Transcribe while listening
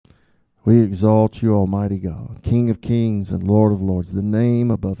We exalt you, Almighty God, King of kings and Lord of lords, the name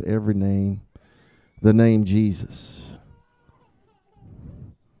above every name, the name Jesus.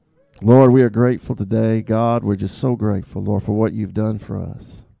 Lord, we are grateful today. God, we're just so grateful, Lord, for what you've done for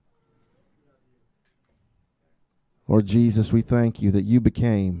us. Lord Jesus, we thank you that you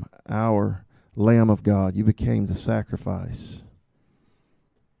became our Lamb of God. You became the sacrifice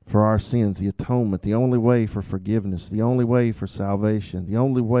for our sins, the atonement, the only way for forgiveness, the only way for salvation, the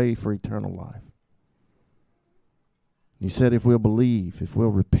only way for eternal life. You said if we'll believe, if we'll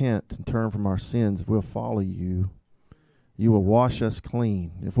repent and turn from our sins, if we'll follow you, you will wash us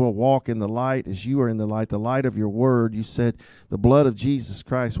clean. If we'll walk in the light as you are in the light of your word, you said the blood of Jesus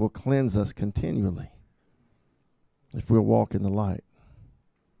Christ will cleanse us continually if we'll walk in the light.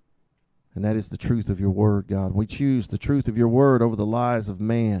 And that is the truth of your word, God. We choose the truth of your word over the lies of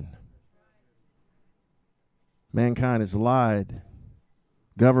man. Mankind has lied.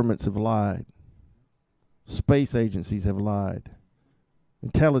 Governments have lied. Space agencies have lied.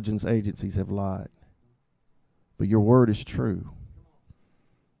 Intelligence agencies have lied. But your word is true.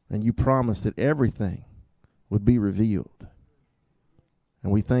 And you promised that everything would be revealed.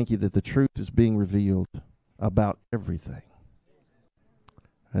 And we thank you that the truth is being revealed about everything.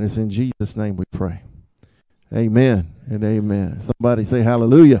 And it's in Jesus' name we pray. Amen and amen. Somebody say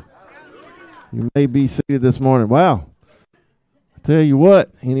hallelujah. You may be seated this morning. Wow. I tell you what,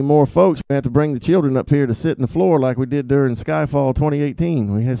 any more folks, we have to bring the children up here to sit in the floor like we did during Skyfall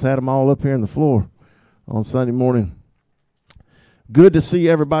 2018. We just had them all up here on the floor on Sunday morning. Good to see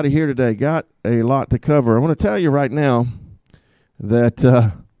everybody here today. Got a lot to cover. I want to tell you right now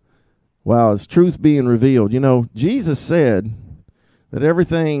that, wow, it's truth being revealed. You know, Jesus said that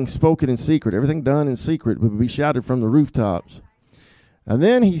everything spoken in secret, everything done in secret would be shouted from the rooftops. And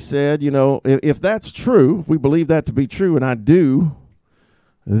then he said, you know, if that's true, if we believe that to be true, and I do,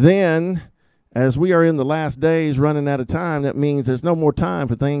 then as we are in the last days running out of time, that means there's no more time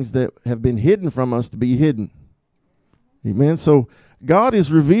for things that have been hidden from us to be hidden. Amen. So God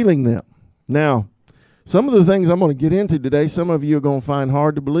is revealing them. Now, some of the things I'm going to get into today, some of you are going to find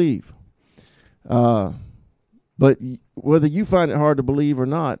hard to believe. But whether you find it hard to believe or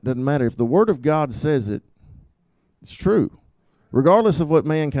not, doesn't matter. If the Word of God says it, it's true, regardless of what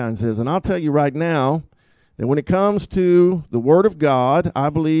mankind says. And I'll tell you right now that when it comes to the Word of God, I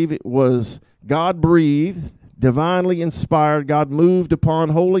believe it was God-breathed, divinely inspired. God moved upon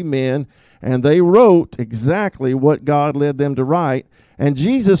holy men, and they wrote exactly what God led them to write. And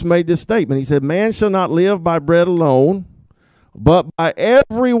Jesus made this statement. He said, man shall not live by bread alone, but by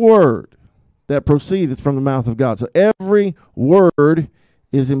every word that proceedeth from the mouth of God. So every word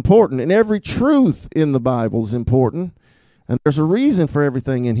is important, and every truth in the Bible is important, and there's a reason for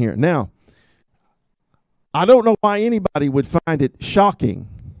everything in here. Now, I don't know why anybody would find it shocking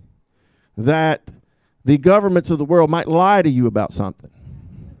that the governments of the world might lie to you about something,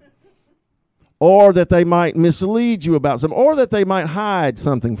 or that they might mislead you about something, or that they might hide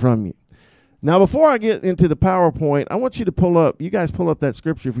something from you. Now, before I get into the PowerPoint, I want you to you guys pull up that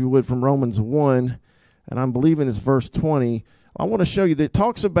scripture, if you would, from Romans 1, and I'm believing it's verse 20. I want to show you that it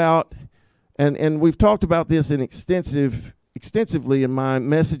talks about, and we've talked about this in extensively in my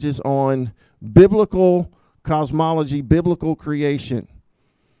messages on biblical cosmology, biblical creation,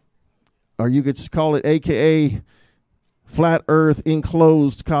 or you could call it AKA flat earth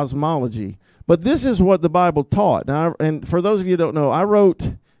enclosed cosmology. But this is what the Bible taught. Now, and for those of you who don't know,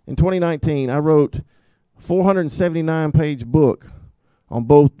 in 2019, I wrote a 479-page book on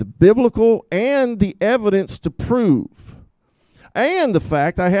both the biblical and the evidence to prove. And the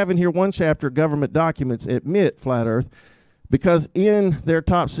fact, I have in here one chapter, government documents admit flat earth, because in their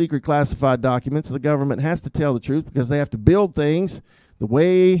top secret classified documents, the government has to tell the truth because they have to build things the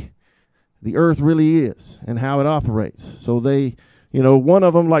way the earth really is and how it operates. So they, you know, one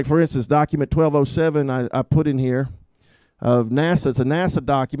of them, like for instance, document 1207, I put in here, of NASA. It's a NASA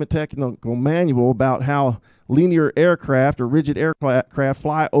document, technical manual about how linear aircraft or rigid aircraft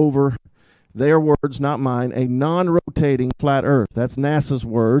fly over, their words, not mine, a non-rotating flat earth. That's NASA's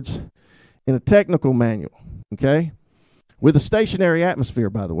words in a technical manual, okay? With a stationary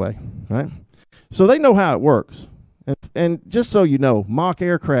atmosphere, by the way, right? So they know how it works. And just so you know, mock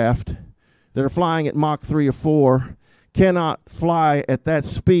aircraft that are flying at Mach 3 or 4 cannot fly at that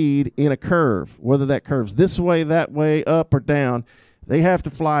speed in a curve, whether that curves this way, that way, up or down. They have to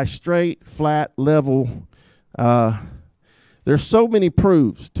fly straight, flat, level. There's so many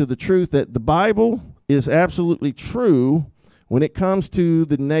proofs to the truth that the Bible is absolutely true when it comes to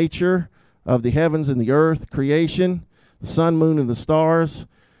the nature of the heavens and the earth, creation, the sun, moon, and the stars.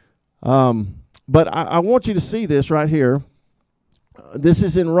 But I want you to see this right here. This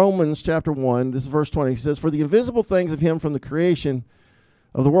is in Romans chapter 1. This is verse 20. He says, "For the invisible things of him from the creation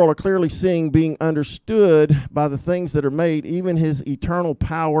of the world are clearly seen, being understood by the things that are made, even his eternal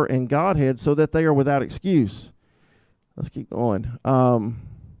power and Godhead, so that they are without excuse." Let's keep going.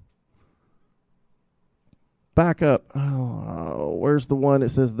 Back up. Where's the one that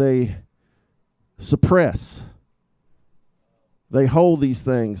says they suppress? They hold these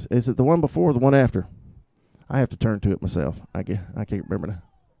things. Is it the one before or the one after? I have to turn to it myself. I can't remember now.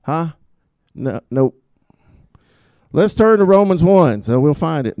 Huh? No, nope. Let's turn to Romans 1, so we'll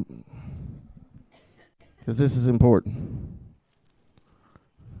find it. Because this is important.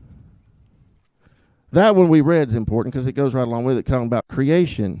 That one we read is important because it goes right along with it, talking about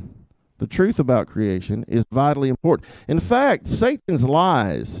creation. The truth about creation is vitally important. In fact, Satan's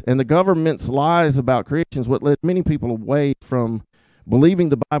lies and the government's lies about creation is what led many people away from believing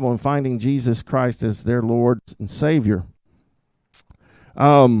the Bible and finding Jesus Christ as their Lord and Savior.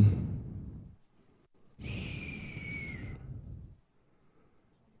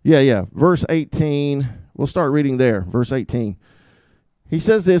 Verse 18. We'll start reading there. Verse 18. He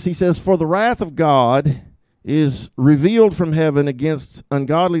says this. He says, "For the wrath of God is revealed from heaven against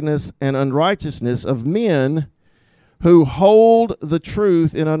ungodliness and unrighteousness of men who hold the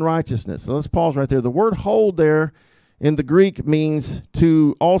truth in unrighteousness." So let's pause right there. The word "hold" there in the Greek means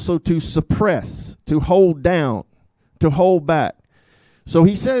to suppress, to hold down, to hold back. So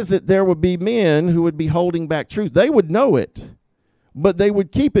he says that there would be men who would be holding back truth. They would know it, but they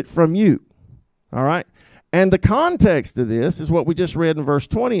would keep it from you. All right? And the context of this is what we just read in verse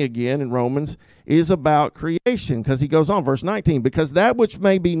 20 again in Romans, is about creation, because he goes on, verse 19, "Because that which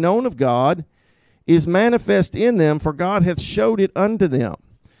may be known of God is manifest in them, for God hath showed it unto them.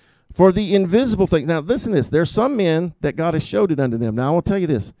 For the invisible things." Now listen to this. There's some men that God has showed it unto them. Now I will tell you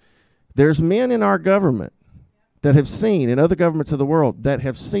this. There's men in our government that have seen, in other governments of the world, that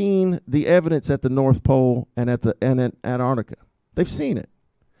have seen the evidence at the North Pole and at Antarctica. They've seen it.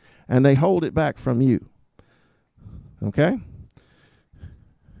 And they hold it back from you. Okay?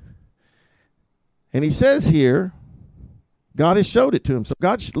 And he says here, God has showed it to him. So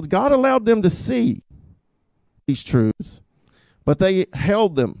God allowed them to see these truths, but they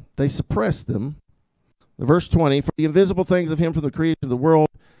held them. They suppressed them. Verse 20, "For the invisible things of him from the creation of the world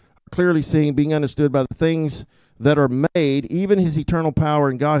are clearly seen, being understood by the things that are made, even his eternal power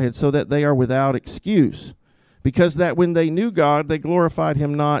and Godhead, so that they are without excuse. Because that when they knew God, they glorified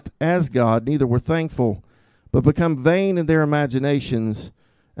him not as God, neither were thankful, but become vain in their imaginations,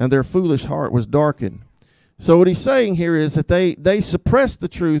 and their foolish heart was darkened." So what he's saying here is that they suppressed the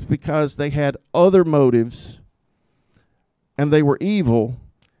truth because they had other motives, and they were evil,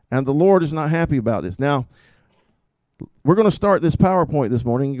 and the Lord is not happy about this. Now, we're going to start this PowerPoint this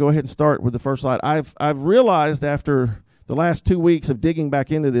morning. You go ahead and start with the first slide. I've realized after the last 2 weeks of digging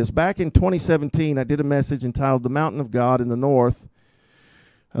back into this, back in 2017, I did a message entitled "The Mountain of God in the North,"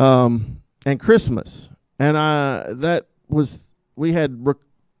 and Christmas. And we had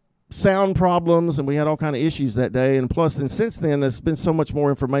sound problems, and we had all kind of issues that day. And plus, and since then, there's been so much more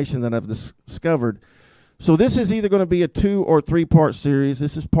information that I've discovered. So this is either going to be a 2 or 3 part series.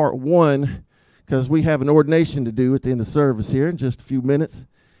 This is part 1, because we have an ordination to do at the end of service here in just a few minutes.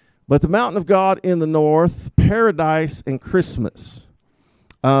 But the mountain of God in the north, paradise, and Christmas.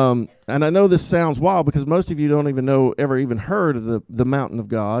 And I know this sounds wild because most of you don't even ever even heard of the mountain of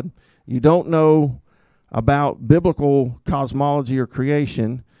God. You don't know about biblical cosmology or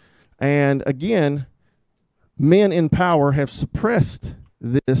creation. And again, men in power have suppressed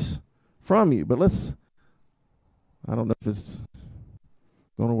this from you. But I don't know if it's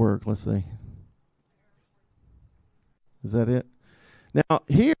going to work. Let's see. Is that it? Now,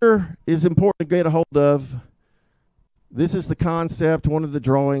 here is important to get a hold of. This is the concept, one of the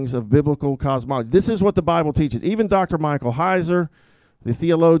drawings of biblical cosmology. This is what the Bible teaches. Even Dr. Michael Heiser, the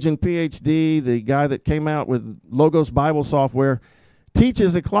theologian, PhD, the guy that came out with Logos Bible software,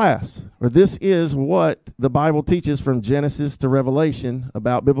 teaches a class, or this is what the Bible teaches from Genesis to Revelation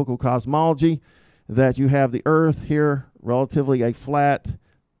about biblical cosmology, that you have the earth here, relatively a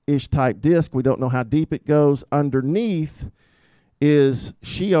flat-ish type disk. We don't know how deep it goes. Underneath is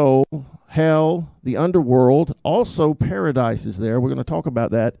Sheol, hell, the underworld. Also paradise is there. We're going to talk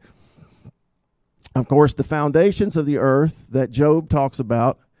about that. Of course, the foundations of the earth that Job talks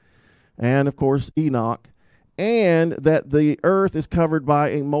about, and of course Enoch, and that the earth is covered by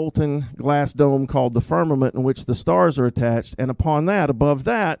a molten glass dome called the firmament, in which the stars are attached. And upon that, above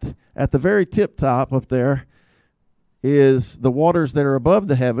that, at the very tip top up there, is the waters that are above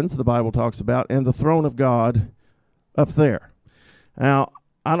the heavens, the Bible talks about, and the throne of God up there. Now,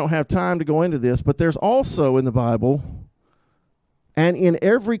 I don't have time to go into this, but there's also in the Bible And in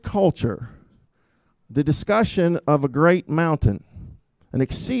every culture, the discussion of a great mountain, an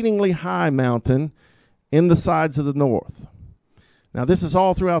exceedingly high mountain in the sides of the north. Now, this is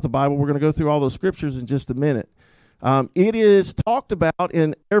all throughout the Bible. We're going to go through all those scriptures in just a minute. It is talked about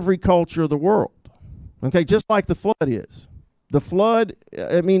in every culture of the world, okay, just like the flood is. The flood,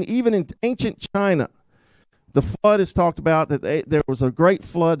 I mean, even in ancient China, the flood is talked about that there was a great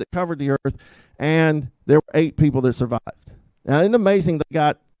flood that covered the earth, and there were 8 people that survived. Now, isn't it amazing they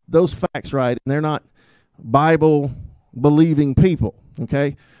got those facts right, and they're not Bible-believing people,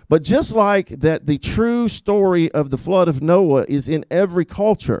 okay? But just like that, the true story of the flood of Noah is in every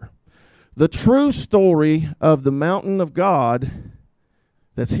culture. The true story of the mountain of God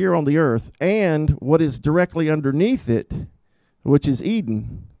that's here on the earth and what is directly underneath it, which is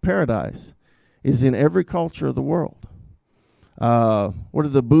Eden, paradise, is in every culture of the world. What do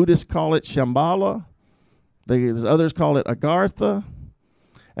the Buddhists call it? Shambhala. Others call it Agartha.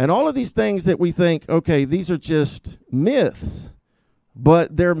 And all of these things that we think, okay, these are just myths,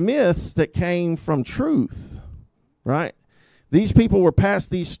 but they're myths that came from truth, right? These people were passed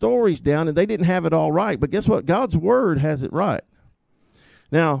these stories down, and they didn't have it all right. But guess what? God's word has it right.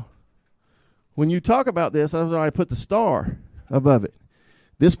 Now, when you talk about this, that's why I put the star above it.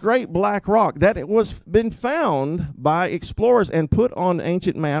 This great black rock, that it was been found by explorers and put on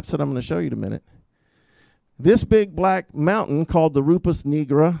ancient maps that I'm going to show you in a minute. This big black mountain called the Rupas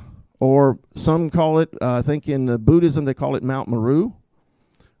Nigra, or some call it, I think in Buddhism they call it Mount Meru.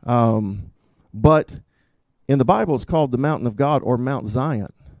 But in the Bible it's called the Mountain of God, or Mount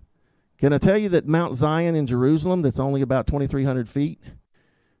Zion. Can I tell you that Mount Zion in Jerusalem, that's only about 2,300 feet,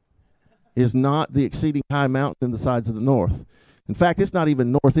 is not the exceeding high mountain in the sides of the north. In fact, it's not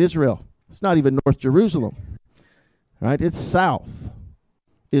even North Israel. It's not even North Jerusalem. Right? It's South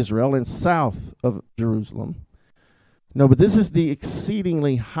Israel and south of Jerusalem. No, but this is the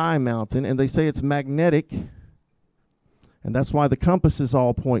exceedingly high mountain, and they say it's magnetic, and that's why the compasses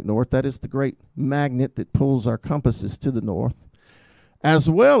all point north. That is the great magnet that pulls our compasses to the north, as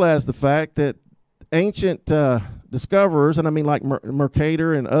well as the fact that ancient discoverers, and I mean like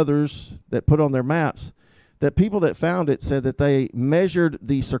Mercator and others that put on their maps, that people that found it said that they measured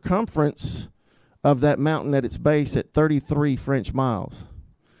the circumference of that mountain at its base at 33 French miles.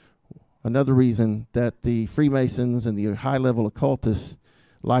 Another reason that the Freemasons and the high-level occultists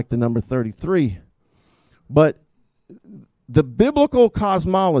like the number 33. But the biblical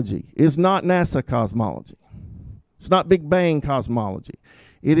cosmology is not NASA cosmology. It's not Big Bang cosmology.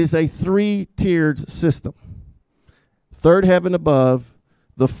 It is a 3-tiered system. Third heaven above,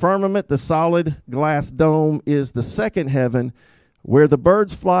 the firmament, the solid glass dome, is the second heaven, where the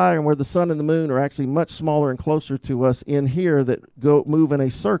birds fly and where the sun and the moon are actually much smaller and closer to us in here that move in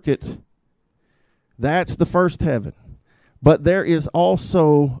a circuit. That's the first heaven. But there is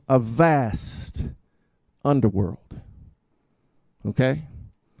also a vast underworld. Okay?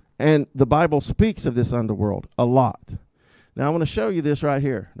 And the Bible speaks of this underworld a lot. Now, I want to show you this right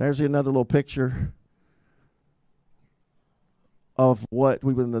here. There's another little picture of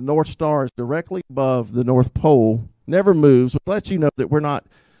when the North Star is directly above the North Pole, never moves, which lets you know that we're not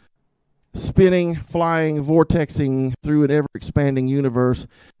spinning, flying, vortexing through an ever-expanding universe,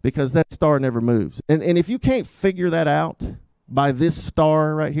 because that star never moves. And if you can't figure that out by this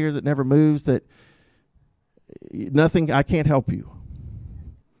star right here that never moves, that nothing, I can't help you.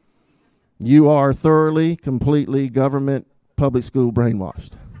 You are thoroughly, completely government, public school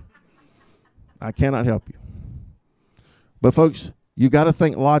brainwashed. I cannot help you. But folks, you got to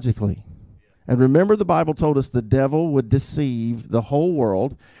think logically. And remember, the Bible told us the devil would deceive the whole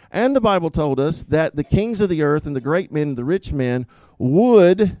world. And the Bible told us that the kings of the earth and the great men and the rich men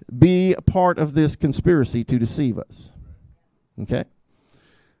would be a part of this conspiracy to deceive us. Okay?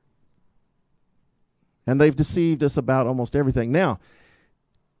 And they've deceived us about almost everything. Now,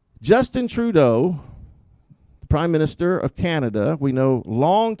 Justin Trudeau, the Prime Minister of Canada, we know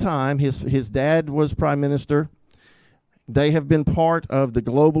long time, his dad was Prime Minister. They have been part of the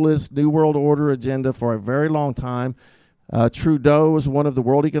globalist New World Order agenda for a very long time. Trudeau is one of the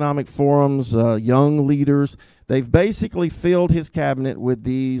World Economic Forum's young leaders. They've basically filled his cabinet with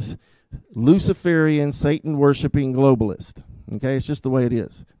these Luciferian, Satan-worshiping globalists. Okay, it's just the way it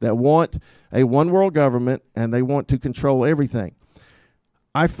is. That want a one-world government, and they want to control everything.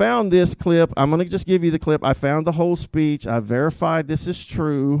 I found this clip. I'm going to just give you the clip. I found the whole speech. I verified this is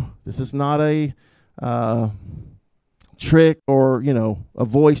true. This is not a trick or, a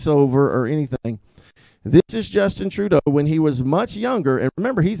voiceover or anything. This is Justin Trudeau when he was much younger. And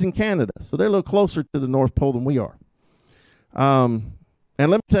remember, he's in Canada, so they're a little closer to the North Pole than we are. And let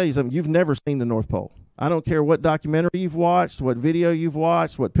me tell you something. You've never seen the North Pole. I don't care what documentary you've watched, what video you've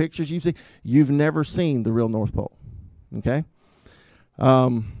watched, what pictures you've seen. You've never seen the real North Pole. Okay?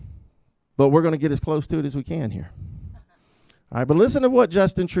 But we're going to get as close to it as we can here. All right, but listen to what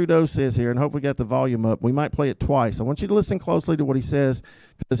Justin Trudeau says here, and hope we got the volume up. We might play it twice. I want you to listen closely to what he says,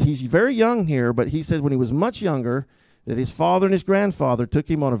 because he's very young here, but he says when he was much younger, that his father and his grandfather took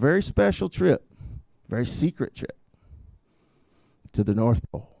him on a very special trip, very secret trip, to the North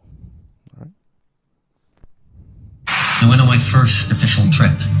Pole. All right. I went on my first official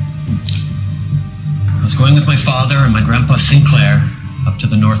trip. I was going with my father and my grandpa Sinclair up to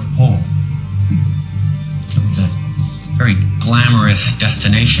the North Pole. It was a very glamorous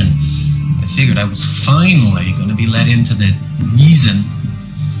destination. I figured I was finally going to be let into the reason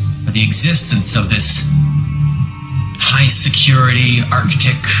for the existence of this high security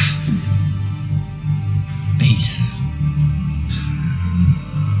Arctic base.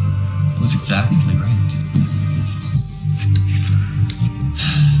 It was exactly right.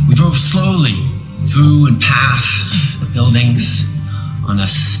 We drove slowly through and past the buildings on a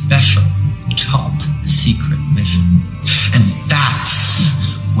special top secret mission. And that's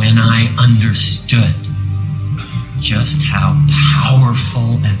when I understood just how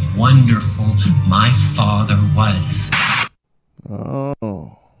powerful and wonderful my father was.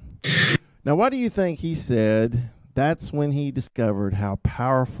 Oh. Now, why do you think he said that's when he discovered how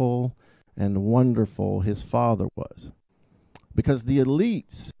powerful and wonderful his father was? Because the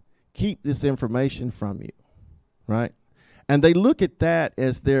elites keep this information from you, right? And they look at that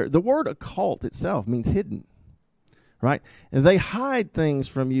as the word occult itself means hidden, right? And they hide things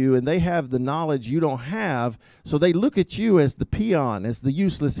from you, and they have the knowledge you don't have, so they look at you as the peon, as the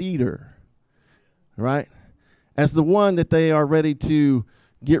useless eater, right? As the one that they are ready to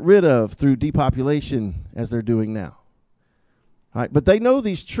get rid of through depopulation, as they're doing now. All right? But they know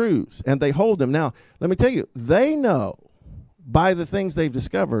these truths, and they hold them. Now, let me tell you, they know by the things they've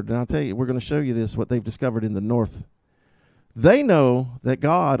discovered, and I'll tell you, we're going to show you this, what they've discovered in the North. They know that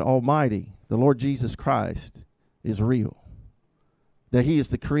God Almighty, the Lord Jesus Christ, is real, that he is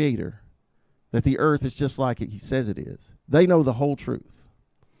the creator, that the earth is just like he says it is. They know the whole truth.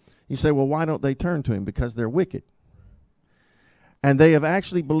 You say, well, why don't they turn to him? Because they're wicked. And they have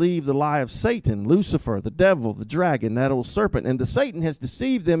actually believed the lie of Satan, Lucifer, the devil, the dragon, that old serpent. And the Satan has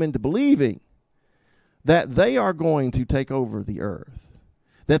deceived them into believing that they are going to take over the earth,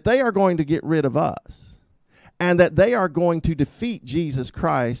 that they are going to get rid of us, and that they are going to defeat Jesus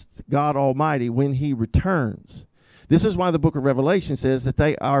Christ, God Almighty, when he returns. This is why the book of Revelation says that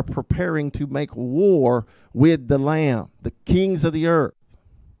they are preparing to make war with the Lamb, the kings of the earth.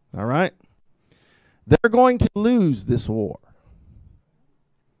 All right? They're going to lose this war.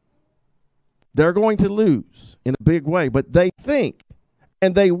 They're going to lose in a big way, but they think,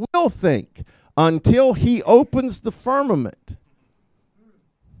 and they will think, until he opens the firmament,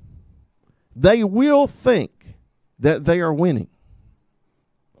 they will think that they are winning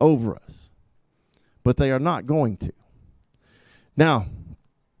over us, but they are not going to. Now,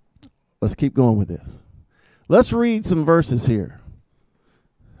 let's keep going with this. Let's read some verses here.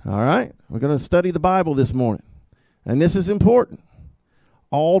 All right? We're going to study the Bible this morning, and this is important.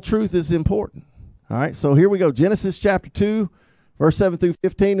 All truth is important. All right? So here we go. Genesis chapter 2, verse 7 through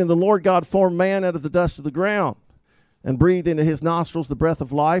 15. And the Lord God formed man out of the dust of the ground and breathed into his nostrils the breath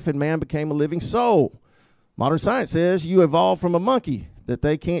of life, and man became a living soul. Modern science says you evolved from a monkey that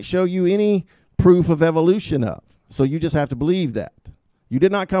they can't show you any proof of evolution of. So you just have to believe that. You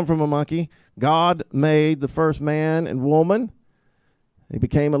did not come from a monkey. God made the first man and woman. They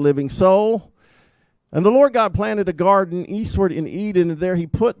became a living soul. And the Lord God planted a garden eastward in Eden, and there he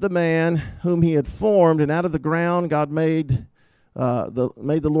put the man whom he had formed. And out of the ground God made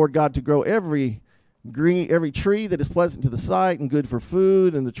the Lord God to grow every tree that is pleasant to the sight and good for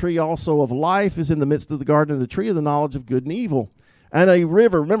food, and the tree also of life is in the midst of the garden, and the tree of the knowledge of good and evil. And a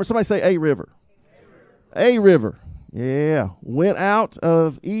river, remember somebody say a river. A river, yeah, went out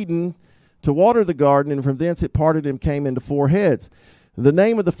of Eden to water the garden, and from thence it parted and came into four heads. The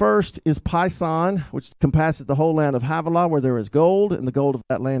name of the first is Pison, which compasseth the whole land of Havilah, where there is gold, and the gold of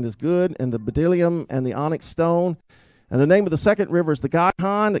that land is good, and the bdellium and the onyx stone. And the name of the second river is the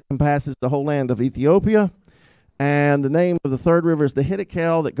Gihon, that compasses the whole land of Ethiopia. And the name of the third river is the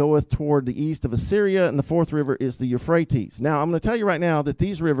Hiddekel, that goeth toward the east of Assyria. And the fourth river is the Euphrates. Now, I'm going to tell you right now that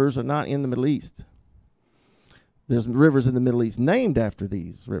these rivers are not in the Middle East. There's rivers in the Middle East named after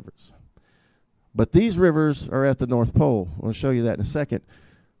these rivers. But these rivers are at the North Pole. I'll show you that in a second.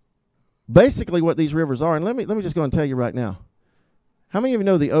 Basically what these rivers are, and let me just go and tell you right now. How many of you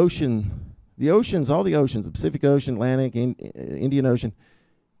know the ocean, all the oceans, the Pacific Ocean, Atlantic, Indian Ocean,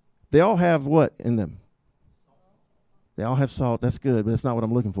 they all have what in them? They all have salt. That's good, but that's not what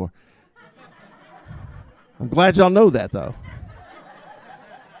I'm looking for. I'm glad y'all know that, though.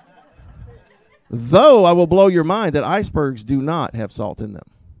 Though I will blow your mind that icebergs do not have salt in them.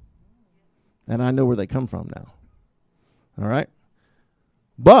 And I know where they come from now. All right?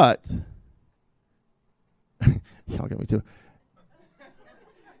 But, y'all get me too.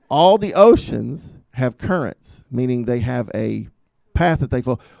 All the oceans have currents, meaning they have a path that they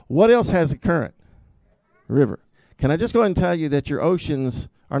follow. What else has a current? River. Can I just go ahead and tell you that your oceans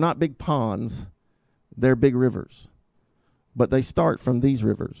are not big ponds, they're big rivers. But they start from these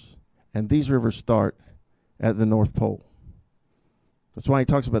rivers, and these rivers start at the North Pole. That's why he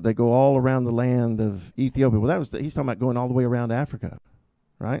talks about they go all around the land of Ethiopia. Well, he's talking about going all the way around Africa,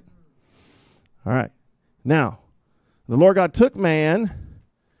 right? All right. Now, the Lord God took man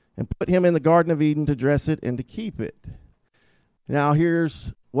and put him in the Garden of Eden to dress it and to keep it. Now,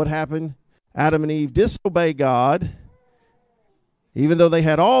 here's what happened. Adam and Eve disobey God, even though they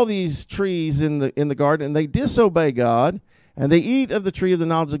had all these trees in the garden, and they disobey God, and they eat of the tree of the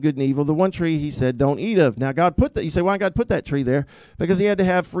knowledge of good and evil, the one tree he said don't eat of. Now, God put that. You say, why did God put that tree there? Because he had to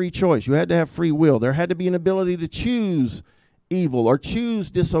have free choice. You had to have free will. There had to be an ability to choose evil or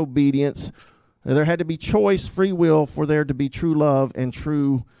choose disobedience. There had to be choice, free will, for there to be true love and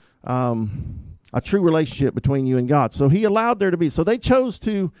a true relationship between you and God. So he allowed there to be. So they chose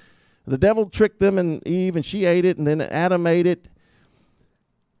to. The devil tricked them and Eve, and she ate it, and then Adam ate it.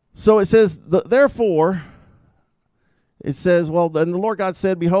 So it says, therefore, it says, well, then the Lord God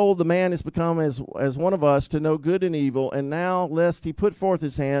said, behold, the man is become as one of us to know good and evil, and now lest he put forth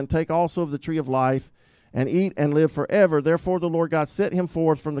his hand, take also of the tree of life, and eat and live forever. Therefore the Lord God set him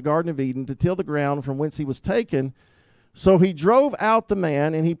forth from the Garden of Eden to till the ground from whence he was taken. So he drove out the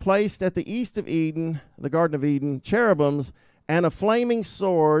man, and he placed at the east of Eden, the Garden of Eden, cherubims, and a flaming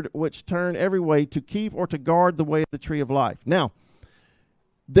sword which turned every way to keep or to guard the way of the tree of life. Now,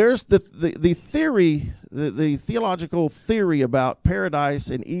 there's the theory, the theological theory about paradise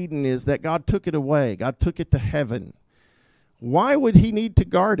and Eden is that God took it away. God took it to heaven. Why would he need to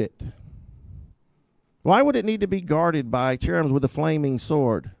guard it? Why would it need to be guarded by cherubims with a flaming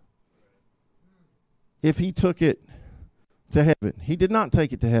sword if he took it to heaven? He did not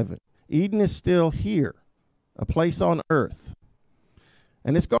take it to heaven. Eden is still here, a place on earth.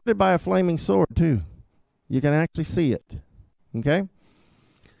 And it's guarded by a flaming sword, too. You can actually see it. Okay?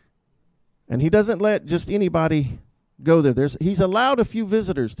 And he doesn't let just anybody go there. He's allowed a few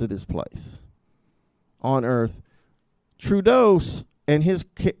visitors to this place on earth. Trudeau and his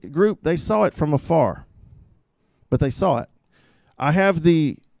group, they saw it from afar. But they saw it. I have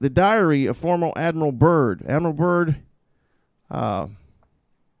the diary of former Admiral Byrd. Admiral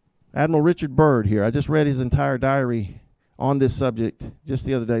Richard Byrd here. I just read his entire diary on this subject just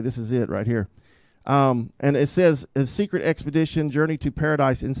the other day. This is it right here. And it says, a secret expedition, journey to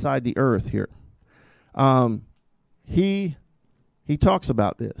paradise inside the earth here. He talks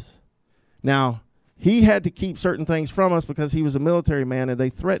about this. Now, he had to keep certain things from us because he was a military man and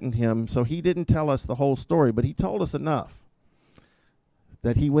they threatened him, so he didn't tell us the whole story, but he told us enough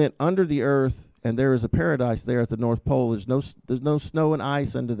that he went under the earth and there is a paradise there at the North Pole. There's no snow and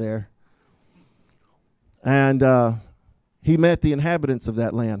ice under there. And he met the inhabitants of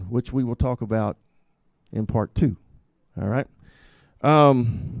that land, which we will talk about in part 2. All right.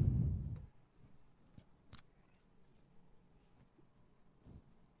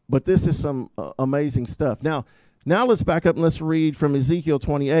 But this is some amazing stuff. Now let's back up and let's read from Ezekiel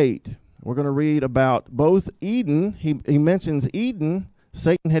 28. We're going to read about both Eden. He mentions Eden.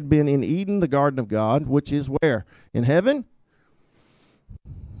 Satan had been in Eden, the garden of God, which is where? In heaven?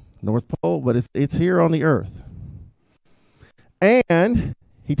 North Pole, but it's here on the earth. And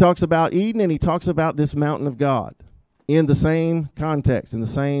he talks about Eden and he talks about this mountain of God in the same context, in the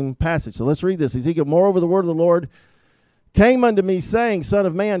same passage. So let's read this. Ezekiel, moreover, the word of the Lord came unto me, saying, Son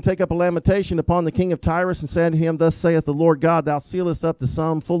of man, take up a lamentation upon the king of Tyrus, and said to him, Thus saith the Lord God, Thou sealest up the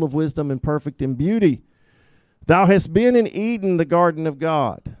sum, full of wisdom and perfect in beauty. Thou hast been in Eden, the garden of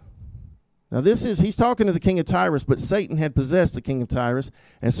God. Now he's talking to the king of Tyrus, but Satan had possessed the king of Tyrus,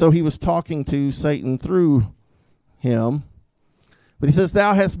 and so he was talking to Satan through him. But he says,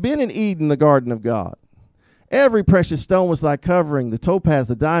 Thou hast been in Eden, the garden of God. Every precious stone was thy covering, the topaz,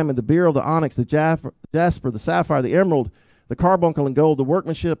 the diamond, the beryl, the onyx, the jasper, the sapphire, the emerald, the carbuncle and gold. The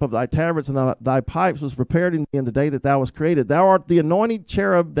workmanship of thy tabrets and thy pipes was prepared in the day that thou wast created. Thou art the anointed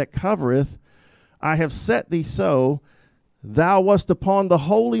cherub that covereth. I have set thee so. Thou wast upon the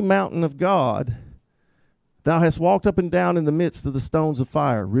holy mountain of God. Thou hast walked up and down in the midst of the stones of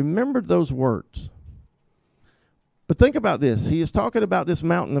fire. Remember those words. But think about this. He is talking about this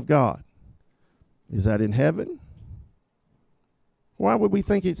mountain of God. Is that in heaven? Why would we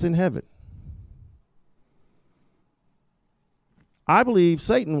think it's in heaven? I believe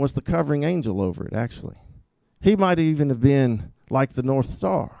Satan was the covering angel over it, actually. He might even have been like the North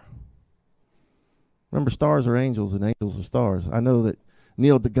Star. Remember, stars are angels and angels are stars. I know that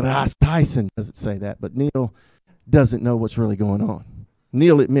Neil deGrasse Tyson doesn't say that, but Neil doesn't know what's really going on.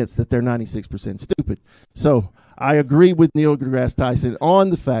 Neil admits that they're 96% stupid. So I agree with Neil deGrasse Tyson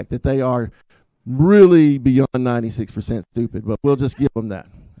on the fact that they are really beyond 96% stupid, but we'll just give them that,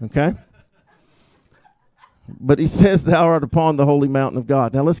 okay? But he says, thou art upon the holy mountain of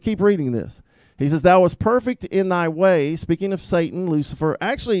God. Now let's keep reading this. He says, thou wast perfect in thy way. Speaking of Satan, Lucifer.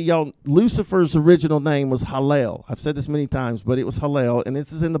 Actually, y'all, Lucifer's original name was Hallel. I've said this many times, but it was Hallel, and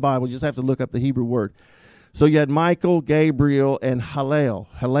this is in the Bible. You just have to look up the Hebrew word. So you had Michael, Gabriel, and Hallel.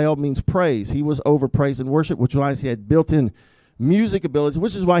 Hallel means praise. He was over praise and worship, which means he had built-in music abilities,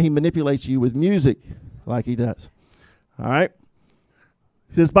 which is why he manipulates you with music like he does. All right?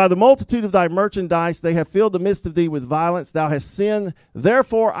 He says, by the multitude of thy merchandise, they have filled the midst of thee with violence. Thou hast sinned.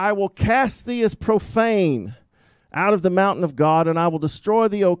 Therefore, I will cast thee as profane out of the mountain of God, and I will destroy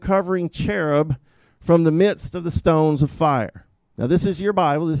thee, O covering cherub, from the midst of the stones of fire. Now, this is your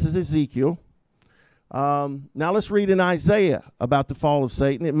Bible. This is Ezekiel. Now, let's read in Isaiah about the fall of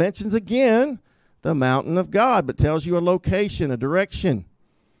Satan. It mentions again the mountain of God, but tells you a location, a direction.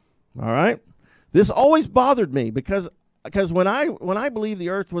 All right? This always bothered me because when I believed the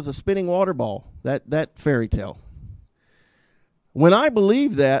earth was a spinning water ball, that fairy tale, when I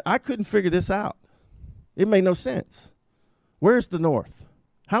believed that, I couldn't figure this out. It made no sense. Where's the north?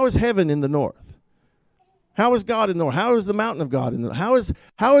 How is heaven in the north? How is God in the north? How is the mountain of God in the north?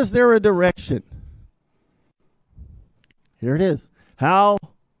 How is there a direction? Here it is. How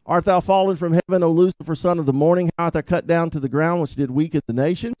art thou fallen from heaven, O Lucifer, son of the morning? How art thou cut down to the ground, which did weaken the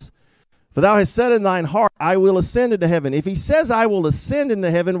nations? For thou hast said in thine heart, I will ascend into heaven. If he says I will ascend into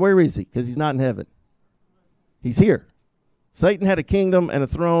heaven, where is he? Because he's not in heaven. He's here. Satan had a kingdom and a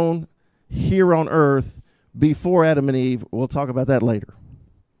throne here on earth before Adam and Eve. We'll talk about that later.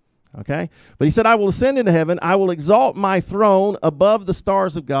 Okay? But he said, I will ascend into heaven. I will exalt my throne above the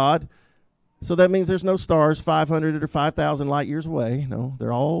stars of God. So that means there's no stars 500 or 5,000 light years away. No,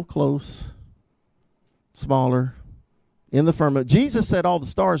 they're all close, smaller, in the firmament. Jesus said all the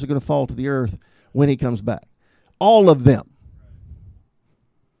stars are going to fall to the earth when he comes back. All of them.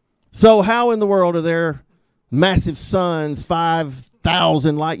 So how in the world are there massive suns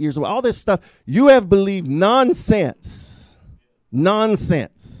 5,000 light years away? All this stuff. You have believed nonsense.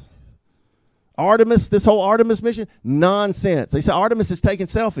 Nonsense. Artemis, this whole Artemis mission, nonsense. They say Artemis is taking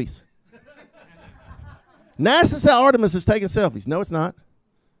selfies. NASA said Artemis is taking selfies. No, it's not.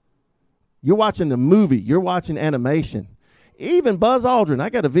 You're watching the movie. You're watching animation. Even Buzz Aldrin.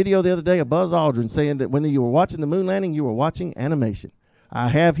 I got a video the other day of Buzz Aldrin saying that when you were watching the moon landing, you were watching animation. I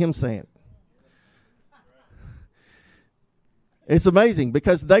have him saying it. It's amazing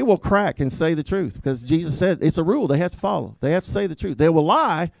because they will crack and say the truth because Jesus said it's a rule they have to follow. They have to say the truth. They will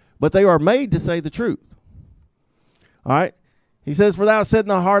lie, but they are made to say the truth. All right. He says, for thou hast said in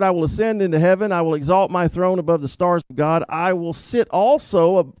thy heart, I will ascend into heaven. I will exalt my throne above the stars of God. I will sit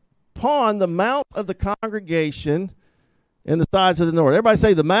also upon the mount of the congregation in the sides of the north. Everybody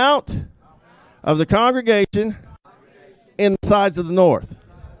say the mount of the congregation in the sides of the north.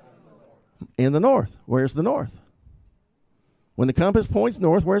 In the north. Where's the north? When the compass points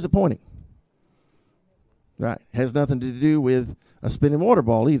north, where's it pointing? Right. It has nothing to do with a spinning water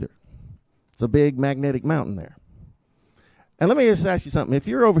ball either. It's a big magnetic mountain there. And let me just ask you something. If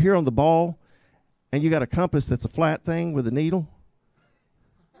you're over here on the ball and you got a compass that's a flat thing with a needle,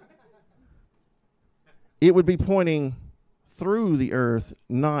 it would be pointing through the earth,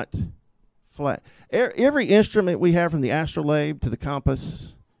 not flat. Every instrument we have, from the astrolabe to the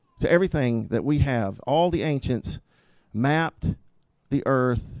compass to everything that we have, all the ancients mapped the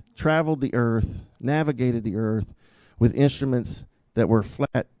earth, traveled the earth, navigated the earth with instruments that were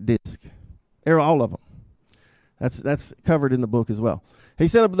flat disc. All of them. That's covered in the book as well. He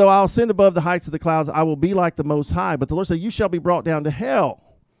said, though I'll ascend above the heights of the clouds, I will be like the Most High. But the Lord said, you shall be brought down to hell,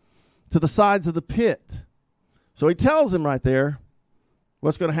 to the sides of the pit. So he tells him right there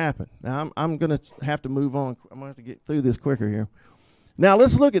what's going to happen. Now, I'm going to have to move on. I'm going to have to get through this quicker here. Now,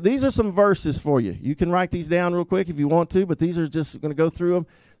 let's look at, these are some verses for you. You can write these down real quick if you want to, but these are just going to go through them.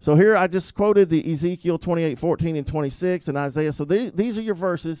 So here I just quoted the Ezekiel 28, 14, and 26, and Isaiah. So these are your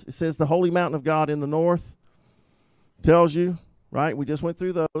verses. It says the holy mountain of God in the north. Tells you, right? We just went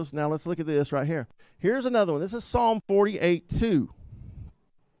through those. Now let's look at this right here. Here's another one. This is Psalm 48:2.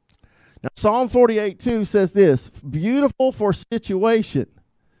 Now Psalm 48:2 says this, beautiful for situation,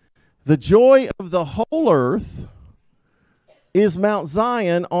 the joy of the whole earth is Mount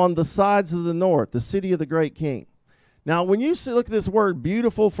Zion on the sides of the north, the city of the great king. Now, when you look at this word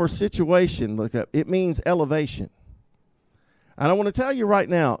beautiful for situation, look up, it means elevation. And I want to tell you right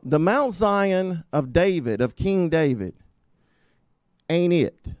now, the Mount Zion of David, of King David, ain't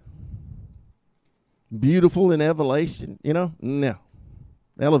it. Beautiful in elevation, no.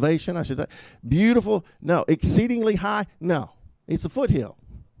 Elevation, I should say. Beautiful, no. Exceedingly high, no. It's a foothill.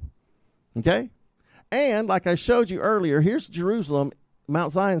 Okay? And like I showed you earlier, here's Jerusalem,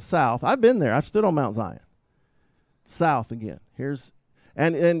 Mount Zion south. I've been there. I've stood on Mount Zion. South again.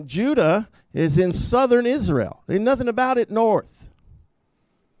 And Judah is in southern Israel. There's nothing about it north.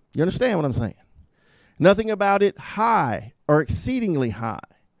 You understand what I'm saying? Nothing about it high or exceedingly high.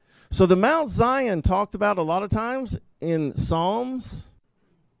 So the Mount Zion talked about a lot of times in Psalms,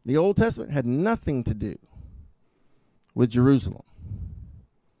 the Old Testament, had nothing to do with Jerusalem.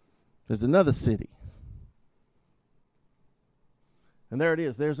 There's another city. And there it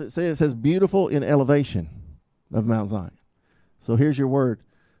is. It says beautiful in elevation of Mount Zion. So here's your word.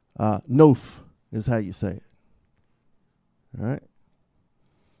 Nof is how you say it. All right.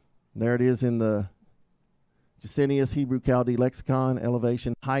 There it is in the Jacenius Hebrew Chaldee Lexicon,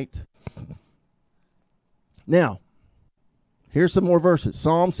 elevation, height. Now, here's some more verses.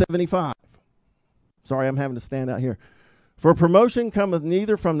 Psalm 75. Sorry, I'm having to stand out here. For promotion cometh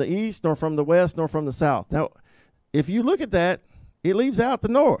neither from the east, nor from the west, nor from the south. Now, if you look at that, it leaves out the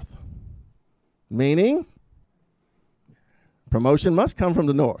north. Meaning, promotion must come from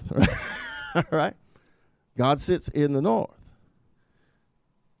the north. All right? God sits in the north.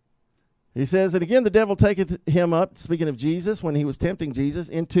 He says, and again the devil taketh him up, speaking of Jesus, when he was tempting Jesus,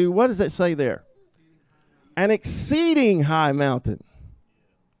 into, what does it say there? An exceeding high mountain.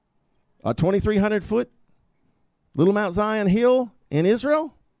 A 2,300 foot little Mount Zion hill in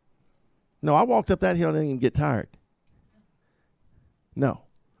Israel? No, I walked up that hill and didn't even get tired. No.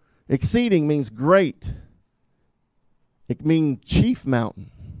 Exceeding means great. It means chief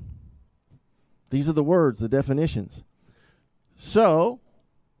mountain. These are the words, the definitions. So,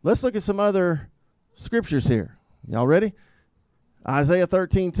 let's look at some other scriptures here. Y'all ready? Isaiah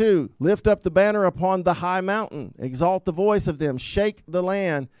 13:2. Lift up the banner upon the high mountain. Exalt the voice of them. Shake the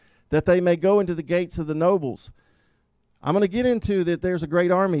land, that they may go into the gates of the nobles. I'm going to get into that there's a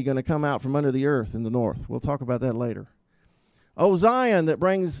great army going to come out from under the earth in the north. We'll talk about that later. O Zion, that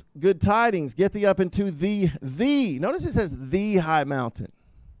brings good tidings, get thee up into the. Notice it says the high mountain.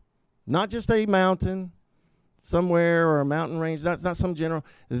 Not just a mountain somewhere or a mountain range. That's not some general.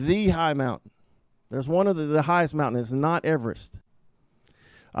 The high mountain. There's one of the highest mountains. It's not Everest.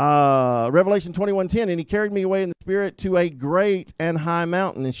 Revelation 21:10, and he carried me away in the spirit to a great and high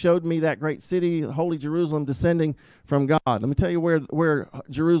mountain and showed me that great city, holy Jerusalem, descending from God. Let me tell you where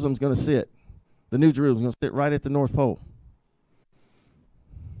Jerusalem's going to sit. The new Jerusalem's going to sit right at the North Pole.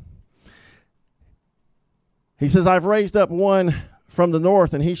 He says, I've raised up one from the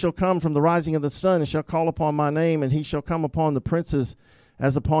north, and he shall come from the rising of the sun, and shall call upon my name, and he shall come upon the princes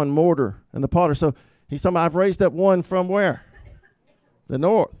as upon mortar and the potter. So he's talking about, I've raised up one from where? The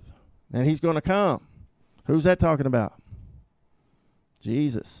north. And he's going to come. Who's that talking about?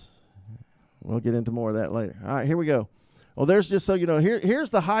 Jesus. We'll get into more of that later. All right, here we go. Well, there's just so you know,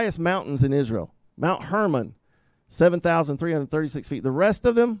 here's the highest mountains in Israel. Mount Hermon, 7,336 feet. The rest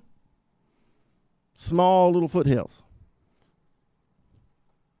of them, small little foothills.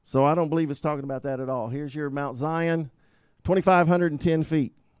 So I don't believe it's talking about that at all. Here's your Mount Zion, 2,510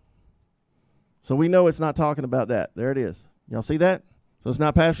 feet. So we know it's not talking about that. There it is. Y'all see that? So it's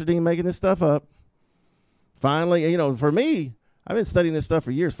not Pastor Dean making this stuff up. Finally, for me, I've been studying this stuff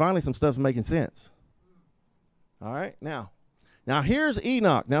for years. Finally, some stuff's making sense. All right, now here's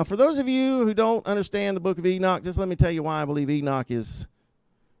Enoch. Now, for those of you who don't understand the book of Enoch, just let me tell you why I believe Enoch is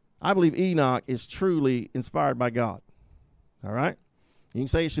truly inspired by God. All right? You can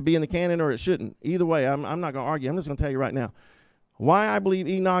say it should be in the canon or it shouldn't. Either way, I'm not going to argue. I'm just going to tell you right now. Why I believe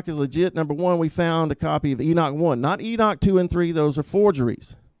Enoch is legit, number one, we found a copy of Enoch 1. Not Enoch 2 and 3. Those are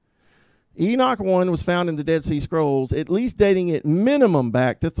forgeries. Enoch 1 was found in the Dead Sea Scrolls, at least dating it minimum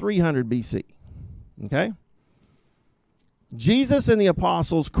back to 300 BC. Okay? Jesus and the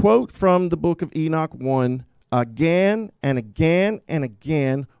apostles quote from the book of Enoch 1 again and again and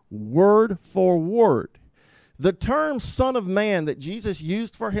again, word for word. The term Son of Man that Jesus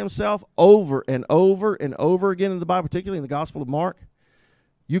used for himself over and over and over again in the Bible, particularly in the Gospel of Mark,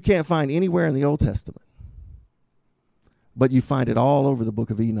 you can't find anywhere in the Old Testament. But you find it all over the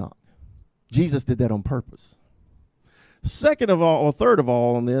book of Enoch. Jesus did that on purpose. Third of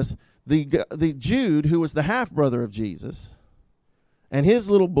all on this, the Jude, who was the half-brother of Jesus, and his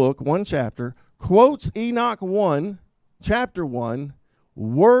little book, one chapter, quotes Enoch 1 chapter 1,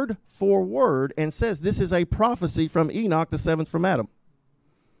 word for word, and says this is a prophecy from Enoch, the seventh from Adam.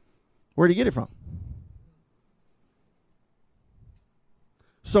 Where did he get it from?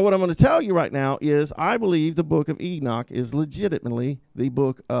 So what I'm going to tell you right now is I believe the book of Enoch is legitimately the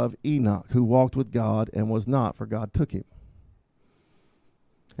book of Enoch, who walked with God and was not, for God took him.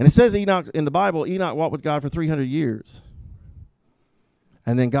 And it says Enoch in the Bible, Enoch walked with God for 300 years.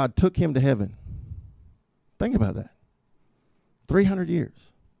 And then God took him to heaven. Think about that. 300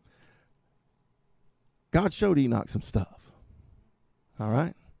 years. God showed Enoch some stuff. All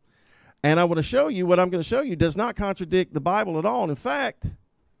right? And I want to show you what I'm going to show you does not contradict the Bible at all. And in fact,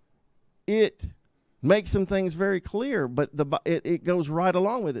 it makes some things very clear, but it goes right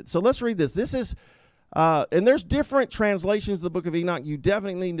along with it. So let's read this. This is, and there's different translations of the book of Enoch. You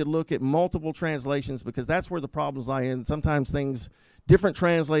definitely need to look at multiple translations because that's where the problems lie in. Sometimes different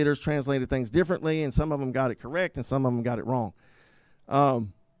translators translated things differently, and some of them got it correct, and some of them got it wrong.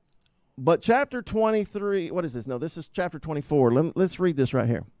 But chapter 23, what is this? No, this is chapter 24. Let's read this right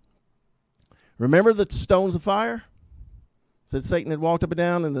here. Remember the stones of fire? It said Satan had walked up and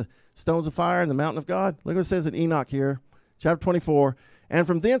down in the stones of fire in the mountain of God. Look what it says in Enoch here, chapter 24. And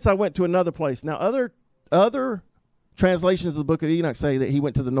from thence I went to another place. Now, other translations of the book of Enoch say that he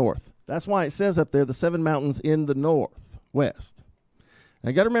went to the north. That's why it says up there the 7 mountains in the northwest. Now,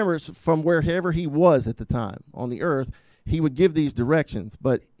 you got to remember, it's from wherever he was at the time on the earth, he would give these directions.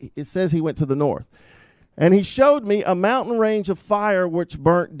 But it says he went to the north. And he showed me a mountain range of fire which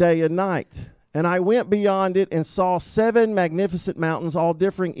burnt day and night. And I went beyond it and saw 7 magnificent mountains, all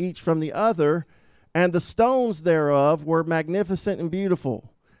differing each from the other, and the stones thereof were magnificent and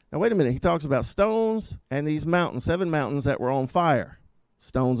beautiful. Now, wait a minute. He talks about stones and these mountains, 7 mountains that were on fire,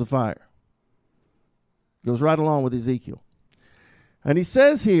 stones of fire. Goes right along with Ezekiel. And he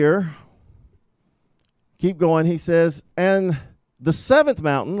says here, keep going, he says, and the 7th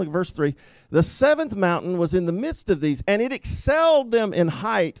mountain, look at verse 3, the 7th mountain was in the midst of these, and it excelled them in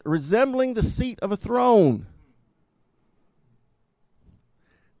height, resembling the seat of a throne.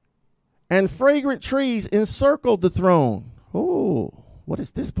 And fragrant trees encircled the throne. Oh, what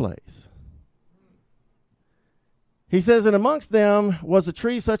is this place? He says, and amongst them was a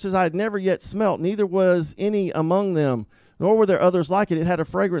tree such as I had never yet smelt, neither was any among them, nor were there others like it. It had a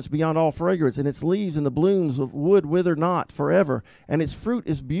fragrance beyond all fragrance, and its leaves and the blooms of wood wither not forever. And its fruit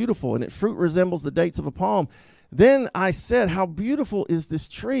is beautiful, and its fruit resembles the dates of a palm. Then I said, how beautiful is this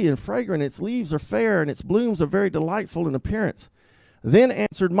tree, and fragrant. Its leaves are fair, and its blooms are very delightful in appearance. Then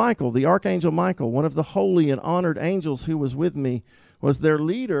answered Michael, the archangel Michael, one of the holy and honored angels who was with me, was their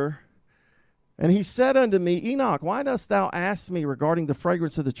leader. And he said unto me, Enoch, why dost thou ask me regarding the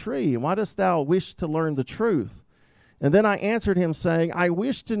fragrance of the tree? And why dost thou wish to learn the truth? And then I answered him, saying, I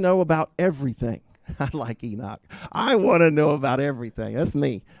wish to know about everything. I like Enoch. I want to know about everything. That's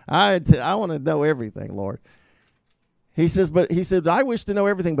me. I want to know everything, Lord. He said, I wish to know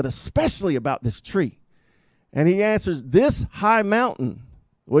everything, but especially about this tree. And he answers, this high mountain,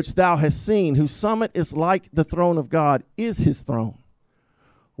 which thou hast seen, whose summit is like the throne of God, is his throne.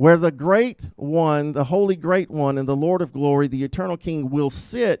 Where the great one, the holy great one, and the Lord of glory, the eternal King, will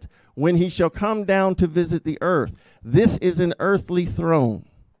sit when he shall come down to visit the earth. This is an earthly throne.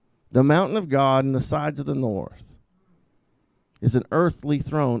 The mountain of God and the sides of the north is an earthly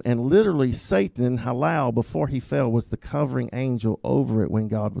throne. And literally Satan, Halal, before he fell, was the covering angel over it when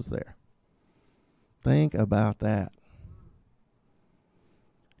God was there. Think about that.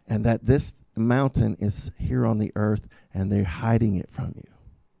 And that this mountain is here on the earth and they're hiding it from you.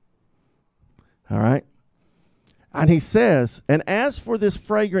 All right? And he says, and as for this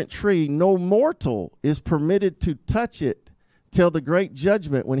fragrant tree, no mortal is permitted to touch it till the great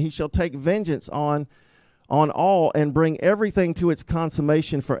judgment, when he shall take vengeance on all and bring everything to its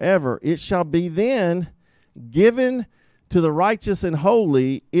consummation forever. It shall be then given to the righteous and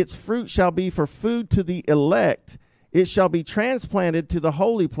holy. Its fruit shall be for food to the elect. It shall be transplanted to the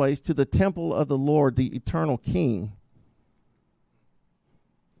holy place, to the temple of the Lord, the eternal King.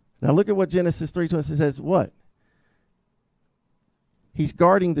 Now look at what Genesis 3:20 says. What? He's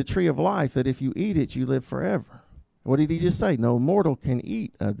guarding the tree of life, that if you eat it, you live forever. What did he just say? No mortal can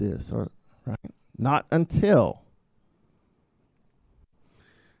eat of this, or right? Not until.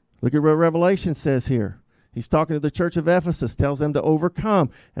 Look at what Revelation says here. He's talking to the church of Ephesus, tells them to overcome.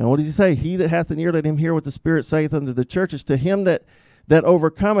 And what does he say? He that hath an ear, let him hear what the Spirit saith unto the churches. To him that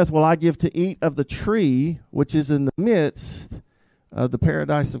overcometh will I give to eat of the tree which is in the midst of the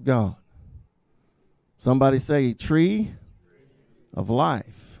paradise of God. Somebody say, tree of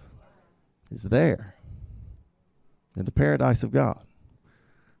life is there in the paradise of God.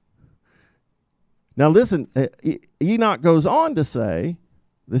 Now listen, Enoch goes on to say,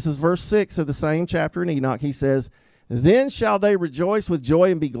 this is verse 6 of the same chapter in Enoch. He says, then shall they rejoice with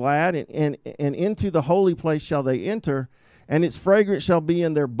joy and be glad, and into the holy place shall they enter, and its fragrance shall be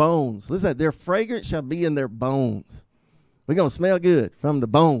in their bones. Listen to that, their fragrance shall be in their bones. We're going to smell good from the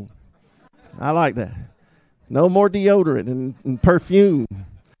bone. I like that. No more deodorant and perfume.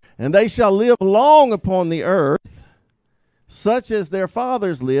 And they shall live long upon the earth, such as their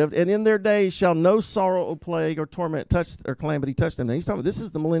fathers lived, and in their days shall no sorrow or plague or torment touch or calamity touch them. Now he's talking about, this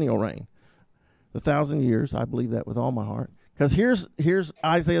is the millennial reign, the 1,000 years. I believe that with all my heart. Because here's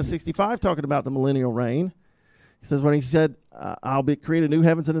Isaiah 65 talking about the millennial reign. He says, when he said, I'll create a new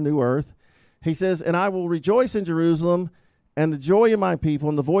heavens and a new earth. He says, and I will rejoice in Jerusalem, and the joy of my people,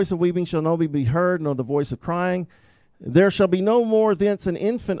 and the voice of weeping shall no be heard, nor the voice of crying. There shall be no more thence an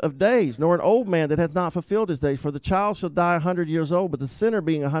infant of days, nor an old man that hath not fulfilled his days. For the child shall die 100 years old, but the sinner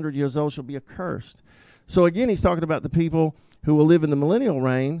being 100 years old shall be accursed. So again, he's talking about the people who will live in the millennial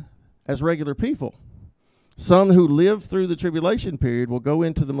reign as regular people. Some who live through the tribulation period will go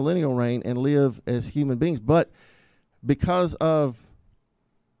into the millennial reign and live as human beings. But because of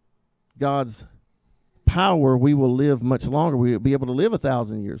God's power, we will live much longer. We will be able to live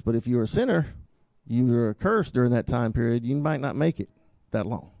 1,000 years. But if you're a sinner, you are cursed during that time period, you might not make it that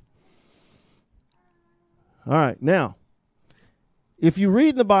long. All right, now, if you read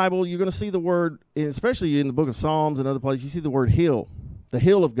in the Bible, you're going to see the word, especially in the book of Psalms and other places, you see the word hill, the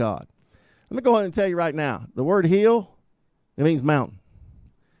hill of God. Let me go ahead and tell you right now, the word hill, it means mountain.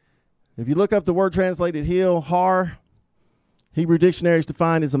 If you look up the word translated hill, har, Hebrew dictionaries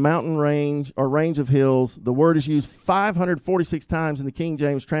define as a mountain range or range of hills. The word is used 546 times in the King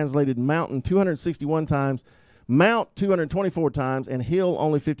James, translated mountain 261 times, mount 224 times, and hill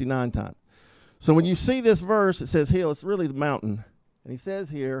only 59 times. So when you see this verse, it says hill, it's really the mountain. And he says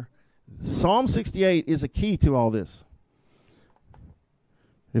here, Psalm 68 is a key to all this.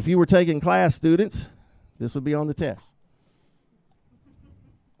 If you were taking class, students, this would be on the test.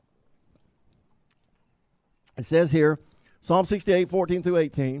 It says here, Psalm 68, 14 through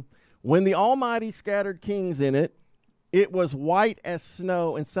 18, when the Almighty scattered kings in it, it was white as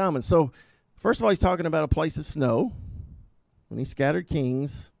snow and salmon. So, first of all, he's talking about a place of snow. When he scattered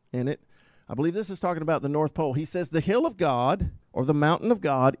kings in it, I believe this is talking about the North Pole. He says the hill of God, or the mountain of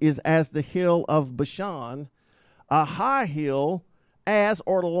God, is as the hill of Bashan, a high hill as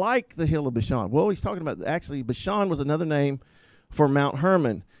or like the hill of Bashan. Well, he's talking about, actually, Bashan was another name for Mount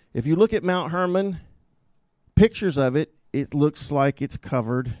Hermon. If you look at Mount Hermon, pictures of it, it looks like it's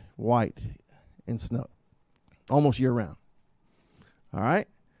covered white in snow, almost year-round. All right?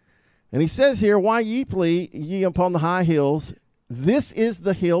 And he says here, why ye flee, ye upon the high hills? This is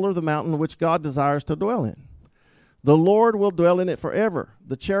the hill or the mountain which God desires to dwell in. The Lord will dwell in it forever.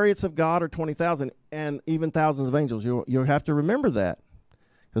 The chariots of God are 20,000, and even thousands of angels. You'll have to remember that,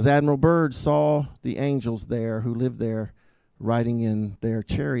 because Admiral Byrd saw the angels there who lived there riding in their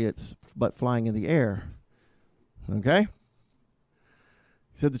chariots, but flying in the air. Okay?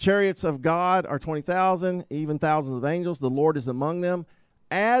 He said the chariots of God are 20,000, even thousands of angels. The Lord is among them,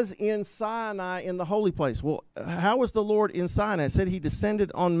 as in Sinai in the holy place. Well, how was the Lord in Sinai? It said he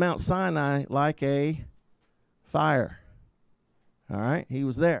descended on Mount Sinai like a fire. All right? He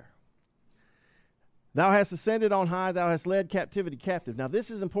was there. Thou hast ascended on high, thou hast led captivity captive. Now,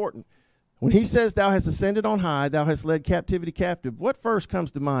 this is important. When he says thou hast ascended on high, thou hast led captivity captive, what verse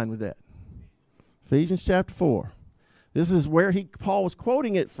comes to mind with that? Ephesians chapter 4. This is where Paul was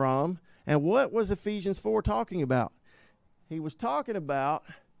quoting it from. And what was Ephesians 4 talking about? He was talking about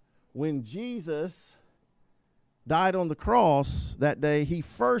when Jesus died on the cross that day, he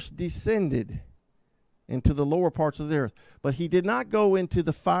first descended into the lower parts of the earth. But he did not go into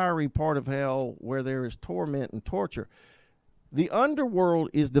the fiery part of hell where there is torment and torture. The underworld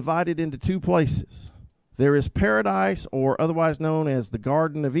is divided into two places. There is paradise, or otherwise known as the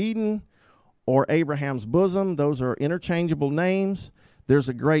Garden of Eden, or Abraham's bosom. Those are interchangeable names. There's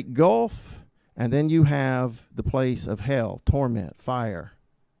a great gulf, and then you have the place of hell, torment, fire.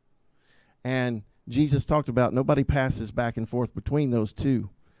 And Jesus talked about nobody passes back and forth between those two.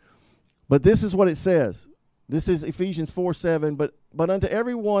 But this is what it says. This is Ephesians 4:7. But unto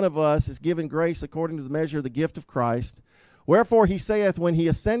every one of us is given grace according to the measure of the gift of Christ. Wherefore he saith, when he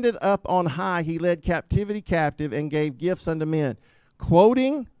ascended up on high, he led captivity captive and gave gifts unto men.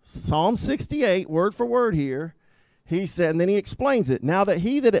 Quoting Psalm 68, word for word here, he said, and then he explains it. Now that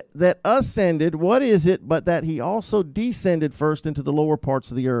he that ascended, what is it but that he also descended first into the lower parts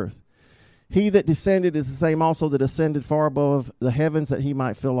of the earth? He that descended is the same also that ascended far above the heavens, that he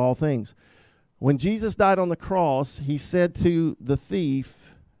might fill all things. When Jesus died on the cross, he said to the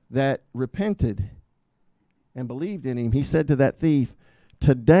thief that repented, and believed in him, he said to that thief,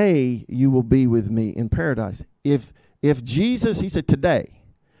 today you will be with me in paradise. If Jesus, he said today.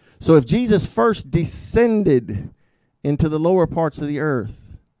 So if Jesus first descended into the lower parts of the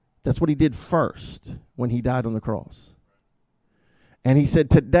earth, that's what he did first when he died on the cross. And he said,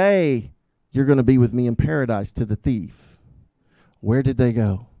 today you're going to be with me in paradise, to the thief. Where did they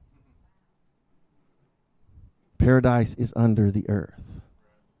go? Paradise is under the earth.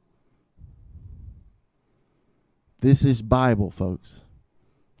 This is Bible, folks.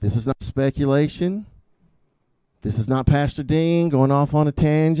 This is not speculation. This is not Pastor Dean going off on a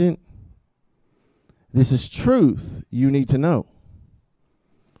tangent. This is truth you need to know.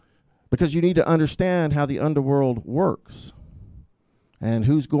 Because you need to understand how the underworld works and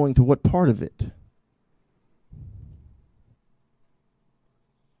who's going to what part of it.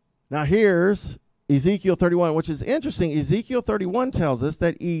 Now here's Ezekiel 31, which is interesting. Ezekiel 31 tells us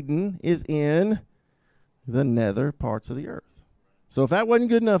that Eden is in the nether parts of the earth. So if that wasn't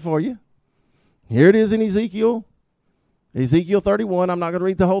good enough for you, here it is in Ezekiel 31. I'm not going to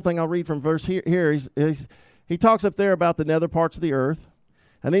read the whole thing. I'll read from verse here. He talks up there about the nether parts of the earth.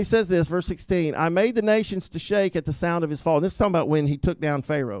 And he says this, verse 16, I made the nations to shake at the sound of his fall. And this is talking about when he took down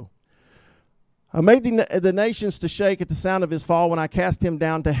Pharaoh. I made the nations to shake at the sound of his fall when I cast him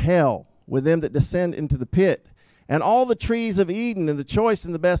down to hell with them that descend into the pit. And all the trees of Eden and the choice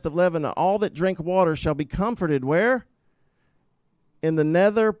and the best of Lebanon, all that drink water shall be comforted. Where? In the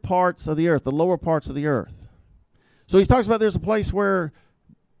nether parts of the earth, the lower parts of the earth. So he talks about there's a place where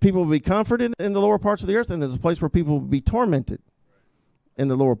people will be comforted in the lower parts of the earth, and there's a place where people will be tormented in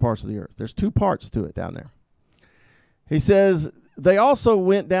the lower parts of the earth. There's two parts to it down there. He says, they also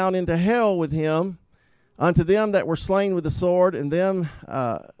went down into hell with him unto them that were slain with the sword, and them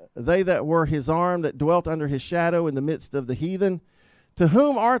they that were his arm, that dwelt under his shadow in the midst of the heathen. To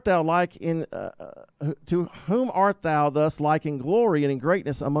whom art thou to whom art thou thus like in glory and in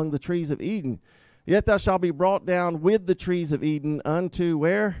greatness among the trees of Eden? Yet thou shalt be brought down with the trees of Eden unto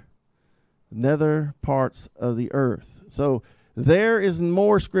where? Nether parts of the earth. So there is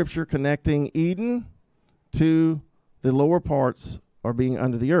more scripture connecting Eden to the lower parts or being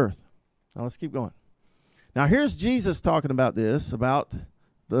under the earth. Now let's keep going. Now here's Jesus talking about this, about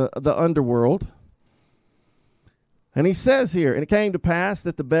the underworld. And he says here, and it came to pass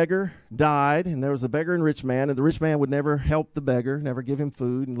that the beggar died, and there was a beggar and rich man, and the rich man would never help the beggar, never give him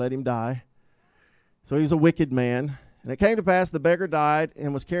food, and let him die. So he was a wicked man. And it came to pass the beggar died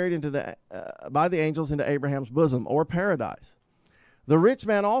and was carried into by the angels into Abraham's bosom, or paradise. The rich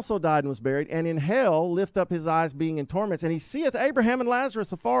man also died and was buried, and in hell lift up his eyes, being in torments, and he seeth Abraham and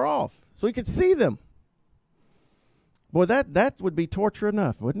Lazarus afar off. So he could see them. Boy, that would be torture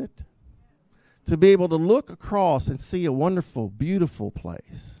enough, wouldn't it? To be able to look across and see a wonderful, beautiful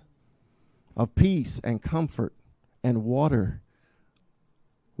place of peace and comfort and water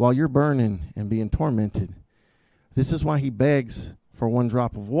while you're burning and being tormented. This is why he begs for one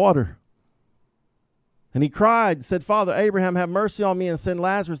drop of water. And he cried, said, Father Abraham, have mercy on me, and send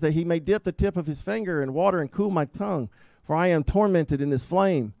Lazarus that he may dip the tip of his finger in water and cool my tongue, for I am tormented in this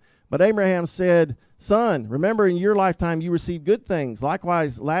flame. But Abraham said, Son, remember in your lifetime you received good things,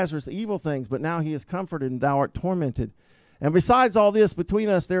 likewise Lazarus evil things, but now he is comforted and thou art tormented. And besides all this, between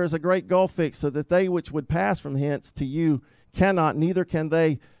us there is a great gulf fixed, so that they which would pass from hence to you cannot, neither can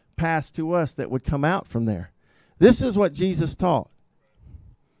they pass to us that would come out from there. This is what Jesus taught.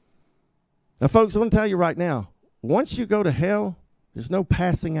 Now, folks, I want to tell you right now, once you go to hell, there's no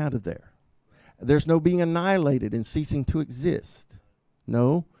passing out of there. There's no being annihilated and ceasing to exist.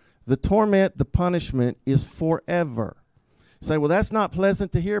 No, the torment, the punishment is forever. You say, well, that's not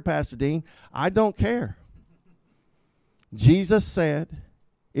pleasant to hear, Pastor Dean. I don't care. Jesus said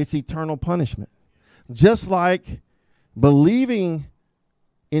it's eternal punishment. Just like believing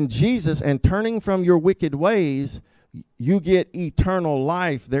in Jesus and turning from your wicked ways, you get eternal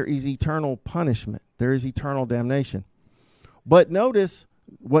life. There is eternal punishment. There is eternal damnation. But notice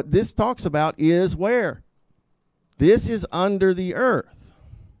what this talks about is where? This is under the earth.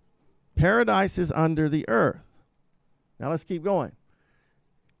 Paradise is under the earth. Now let's keep going.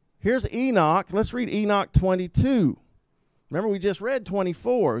 Here's Enoch. Let's read Enoch 22. Remember, we just read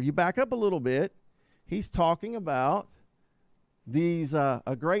 24. If you back up a little bit, he's talking about these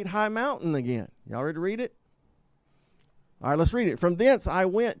a great high mountain again. Y'all ready to read it? All right, let's read it. From thence I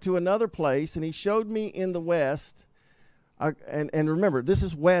went to another place, and he showed me in the west. And remember, this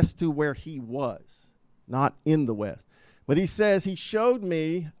is west to where he was, not in the west. But he says he showed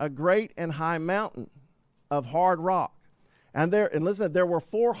me a great and high mountain of hard rock. And listen, there were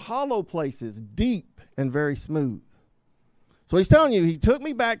 4 hollow places, deep and very smooth. So he's telling you, he took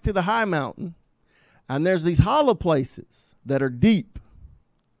me back to the high mountain, And there's these hollow places that are deep.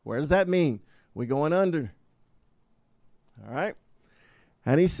 Where does that mean? We're going under. All right.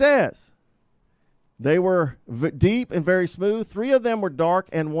 And he says, they were deep and very smooth. 3 of them were dark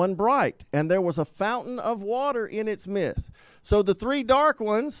and 1 bright. And there was a fountain of water in its midst. So the 3 dark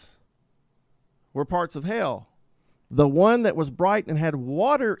ones were parts of hell. The one that was bright and had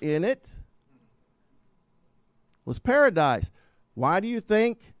water in it was paradise. Why do you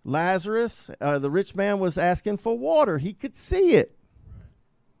think Lazarus, the rich man, was asking for water? He could see it.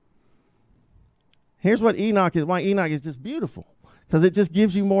 Here's what Enoch is, why Enoch is just beautiful, because it just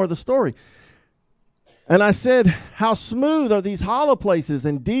gives you more of the story. And I said, how smooth are these hollow places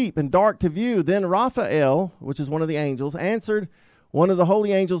and deep and dark to view. Then Raphael, which is one of the angels, answered one of the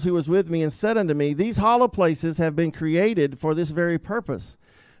holy angels who was with me and said unto me, these hollow places have been created for this very purpose,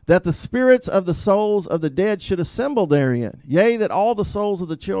 that the spirits of the souls of the dead should assemble therein. Yea, that all the souls of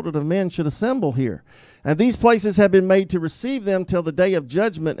the children of men should assemble here. And these places have been made to receive them till the day of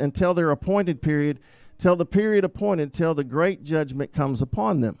judgment, until their appointed period, till the period appointed, till the great judgment comes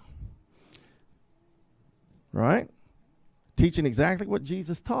upon them. Right? Teaching exactly what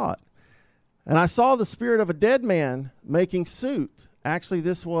Jesus taught. And I saw the spirit of a dead man making suit. Actually,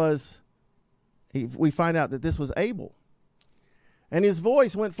 we find out that this was Abel. And his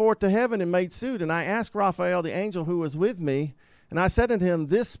voice went forth to heaven and made suit. And I asked Raphael, the angel who was with me, and I said unto him,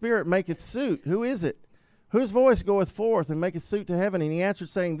 this spirit maketh suit. Who is it? Whose voice goeth forth and maketh suit to heaven? And he answered,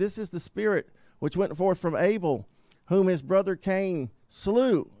 saying, this is the spirit which went forth from Abel, whom his brother Cain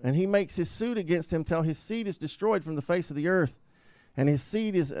slew. And he makes his suit against him till his seed is destroyed from the face of the earth, and his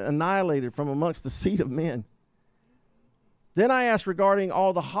seed is annihilated from amongst the seed of men. Then I asked regarding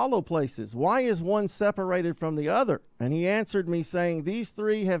all the hollow places, why is one separated from the other? And he answered me, saying, these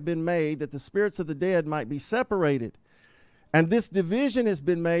 3 have been made that the spirits of the dead might be separated. And this division has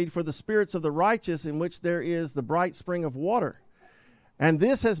been made for the spirits of the righteous, in which there is the bright spring of water. And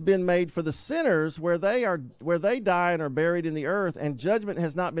this has been made for the sinners, where they die and are buried in the earth, and judgment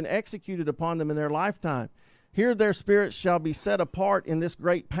has not been executed upon them in their lifetime. Here their spirits shall be set apart in this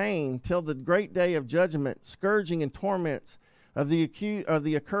great pain, till the great day of judgment, scourging and torments of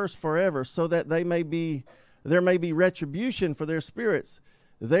the accursed forever, so that there may be retribution for their spirits.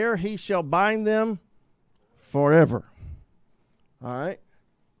 There he shall bind them forever. All right.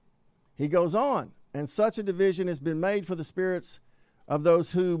 He goes on, and such a division has been made for the spirits of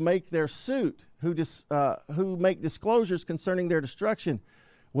those who make their suit, who make disclosures concerning their destruction,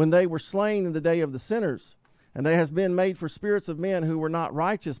 when they were slain in the day of the sinners. And there has been made for spirits of men who were not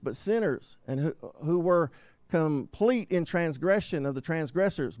righteous, but sinners, and who were complete in transgression of the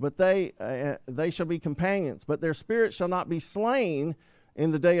transgressors. But they shall be companions. But their spirits shall not be slain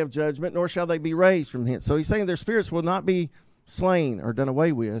in the day of judgment, nor shall they be raised from hence. So he's saying their spirits will not be slain or done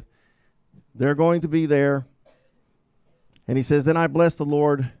away with. They're going to be there. And he says, then I blessed the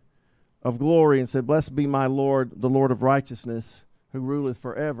Lord of glory and said, blessed be my Lord, the Lord of righteousness, who ruleth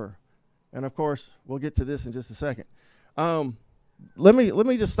forever. And of course, we'll get to this in just a second. Let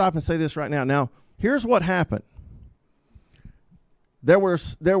me just stop and say this right now. Now, here's what happened. There were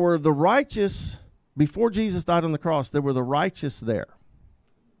the righteous, before Jesus died on the cross, there were the righteous there.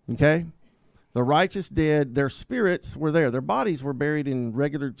 Okay? The righteous dead, their spirits were there. Their bodies were buried in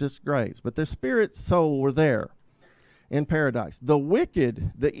regular just graves, but their spirit, soul were there in paradise. The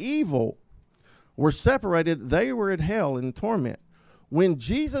wicked, the evil, were separated. They were in hell in torment. When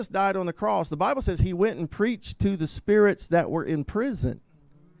Jesus died on the cross, the Bible says he went and preached to the spirits that were in prison.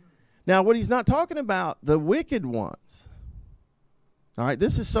 Now, what he's not talking about, the wicked ones. All right,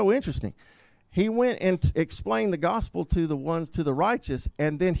 this is so interesting. He went and explained the gospel to the ones, to the righteous,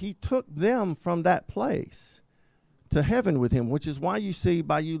 and then he took them from that place to heaven with him, which is why you see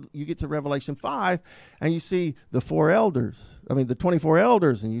you get to Revelation 5 and you see the 24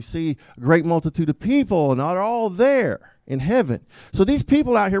 elders, and you see a great multitude of people, and they're all there in heaven. So these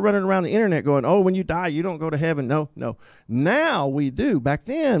people out here running around the internet going, oh, when you die, you don't go to heaven. No. Now we do. Back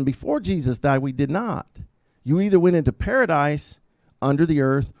then, before Jesus died, we did not. You either went into paradise under the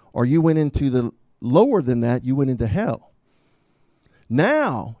earth, or you went into the lower than that, you went into hell.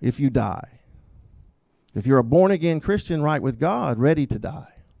 Now, if you die, if you're a born-again Christian right with God, ready to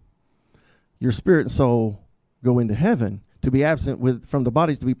die, your spirit and soul go into heaven to be absent from the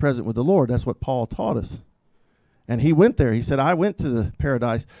bodies to be present with the Lord. That's what Paul taught us. And he went there. He said, I went to the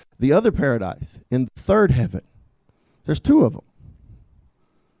paradise, the other paradise, in the third heaven. There's 2 of them.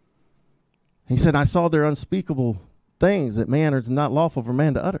 He said, I saw their unspeakable things that man is not lawful for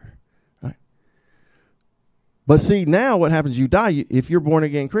man to utter. Right? But see, now what happens, you die. If you're born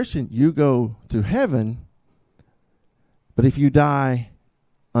again Christian, you go to heaven. But if you die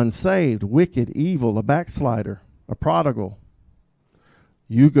unsaved, wicked, evil, a backslider, a prodigal,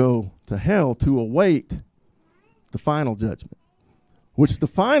 you go to hell to await the final judgment, which the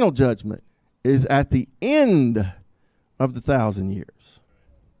final judgment is at the end of the 1,000 years.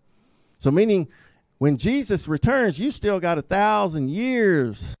 So meaning when Jesus returns, you still got 1,000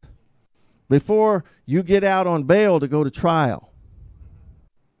 years before you get out on bail to go to trial.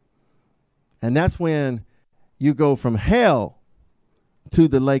 And that's when you go from hell to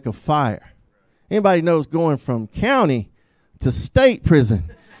the lake of fire. Anybody knows going from county to state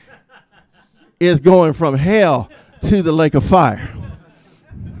prison is going from hell to the lake of fire.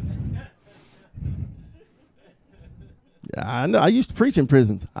 I know. I used to preach in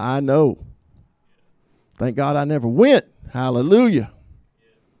prisons. I know. Thank God I never went. Hallelujah.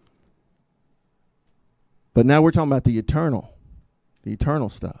 But now we're talking about the eternal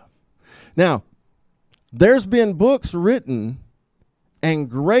stuff. Now, there's been books written and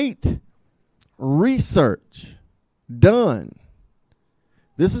great research done.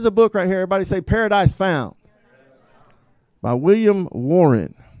 This is a book right here. Everybody say Paradise Found by William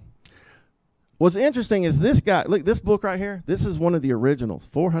Warren. What's interesting is this guy, look, this book right here, this is one of the originals,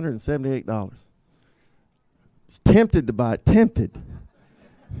 $478. Tempted to buy it, tempted.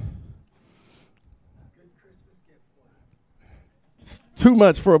 It's too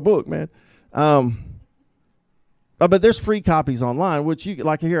much for a book, man. But there's free copies online, which you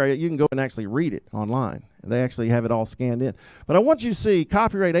like here, you can go and actually read it online. They actually have it all scanned in. But I want you to see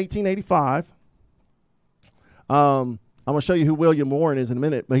copyright 1885. I'm going to show you who William Warren is in a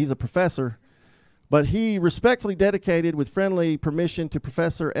minute, but he's a professor. But he respectfully dedicated with friendly permission to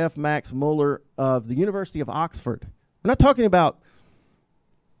Professor F. Max Muller of the University of Oxford. We're not talking about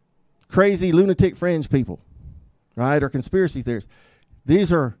crazy lunatic fringe people, right, or conspiracy theorists.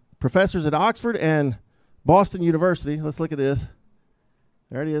 These are professors at Oxford and Boston University. Let's look at this.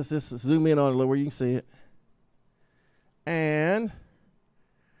 There it is. Just zoom in on it a little where you can see it. And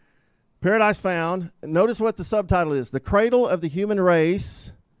Paradise Found. Notice what the subtitle is. The Cradle of the Human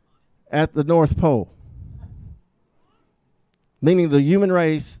Race at the North Pole. Meaning the human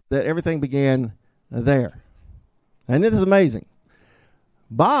race, that everything began there. And it is amazing.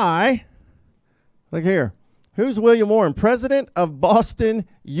 By, look here. Who's William Warren? President of Boston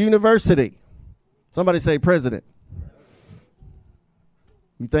University. Somebody say president.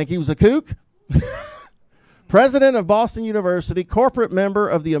 You think he was a kook? President of Boston University, corporate member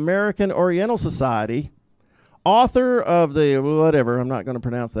of the American Oriental Society, author of the whatever, I'm not going to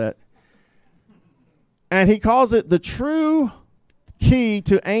pronounce that. And he calls it the true key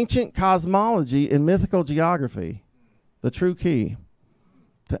to ancient cosmology and mythical geography. The true key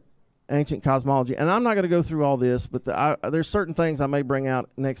to ancient cosmology. And I'm not going to go through all this, but there's certain things I may bring out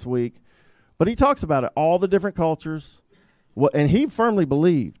next week. But he talks about it, all the different cultures. And he firmly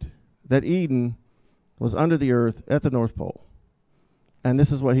believed that Eden was under the earth at the North Pole. And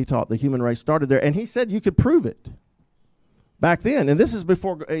this is what he taught. The human race started there. And he said you could prove it back then. And this is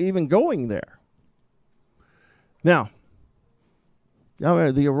before even going there. Now,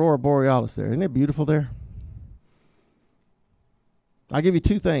 the Aurora Borealis there. Isn't it beautiful there? I'll give you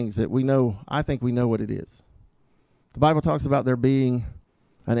two things that we know. I think we know what it is. The Bible talks about there being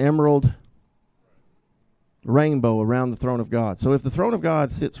an emerald rainbow around the throne of God. So if the throne of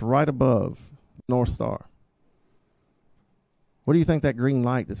God sits right above the North Star, what do you think that green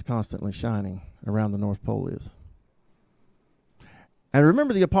light that's constantly shining around the North Pole is? And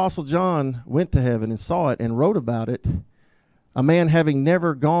remember, the Apostle John went to heaven and saw it and wrote about it, a man having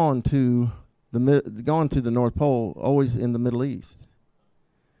never gone to the North Pole, always in the Middle East.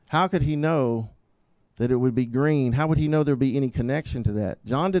 How could he know that it would be green? How would he know there would be any connection to that?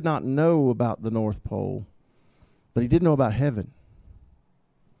 John did not know about the North Pole, but he did know about heaven.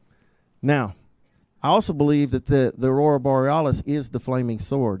 Now, I also believe that the Aurora Borealis is the flaming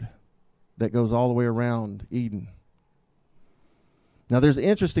sword that goes all the way around Eden. Now, there's an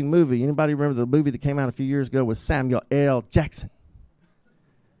interesting movie. Anybody remember the movie that came out a few years ago with Samuel L. Jackson?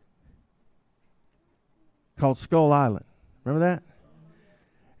 Called Skull Island. Remember that?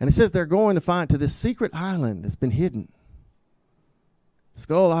 And it says they're going to find to this secret island that's been hidden.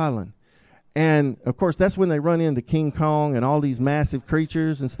 Skull Island. And, of course, that's when they run into King Kong and all these massive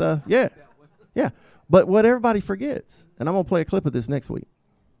creatures and stuff. Yeah. Yeah. But what everybody forgets, and I'm going to play a clip of this next week.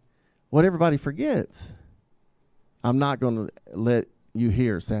 What everybody forgets, I'm not going to let you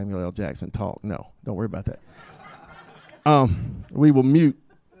hear Samuel L. Jackson talk. No, don't worry about that. We will mute.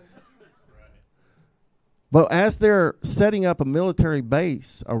 But as they're setting up a military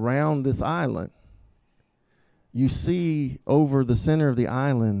base around this island, you see over the center of the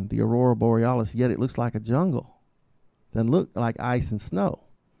island the Aurora Borealis, yet it looks like a jungle. Doesn't look like ice and snow.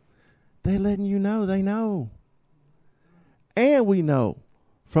 They're letting you know they know. And we know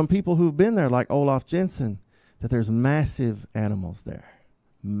from people who've been there, like Olaf Jensen, that there's massive animals there.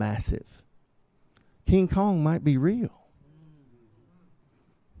 Massive. King Kong might be real.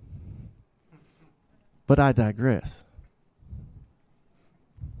 But I digress.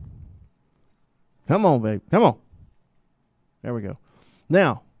 Come on, babe. Come on. There we go.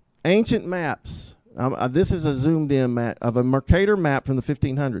 Now, ancient maps. This is a zoomed-in map of a Mercator map from the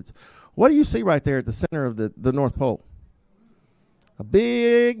 1500s. What do you see right there at the center of the North Pole? A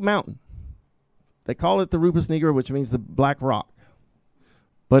big mountain. They call it the Rupus Nigra, which means the black rock.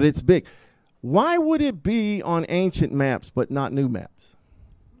 But it's big. Why would it be on ancient maps but not new maps?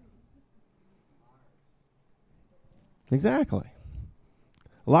 Exactly.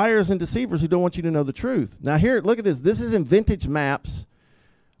 Liars and deceivers who don't want you to know the truth. Now here, look at this. This is in vintage maps.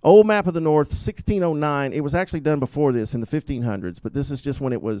 Old map of the North, 1609. It was actually done before this in the 1500s, but this is just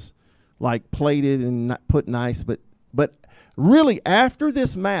when it was like plated and not put nice. But really, after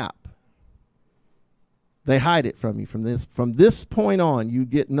this map, they hide it from you. From this point on, you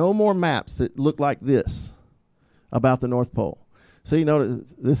get no more maps that look like this about the North Pole. So you know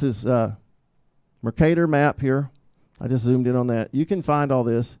this is Mercator map here. I just zoomed in on that. You can find all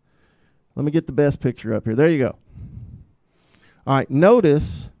this. Let me get the best picture up here. There you go. All right,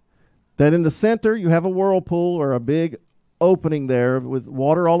 notice that in the center you have a whirlpool or a big opening there with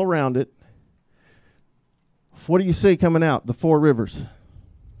water all around it. What do you see coming out? The four rivers.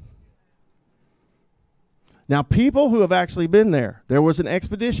 Now, people who have actually been there, there was an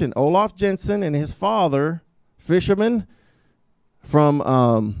expedition. Olaf Jensen and his father, fishermen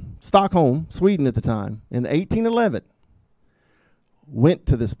from Stockholm, Sweden at the time, in 1811, went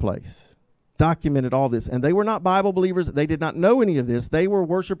to this place, documented all this. And they were not Bible believers. They did not know any of this. They were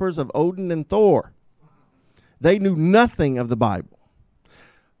worshipers of Odin and Thor. They knew nothing of the Bible.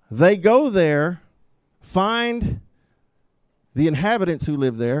 They go there, find the inhabitants who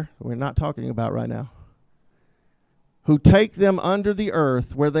live there, we're not talking about right now, who take them under the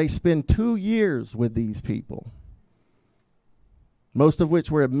earth where they spend 2 years with these people, most of which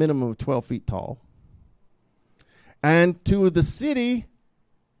were a minimum of 12 feet tall, and to the city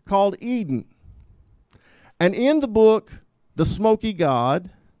called Eden. And in the book, The Smoky God,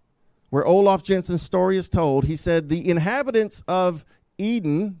 where Olaf Jensen's story is told, he said the inhabitants of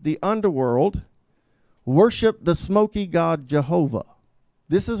Eden, the underworld, worship the smoky god Jehovah.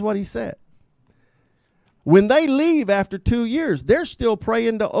 This is what he said. When they leave after 2 years, they're still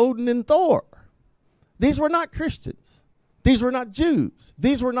praying to Odin and Thor. These were not Christians. These were not Jews.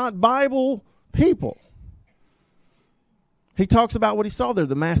 These were not Bible people. He talks about what he saw there,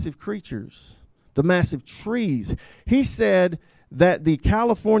 the massive creatures, the massive trees. He said that the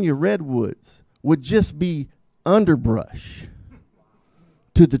California redwoods would just be underbrush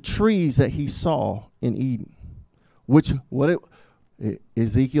to the trees that he saw in Eden.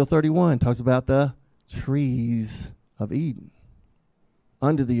 Ezekiel 31 talks about the trees of Eden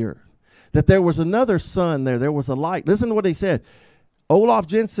under the earth. That there was another sun there. There was a light. Listen to what he said. Olaf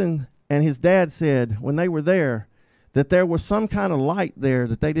Jensen and his dad said when they were there that there was some kind of light there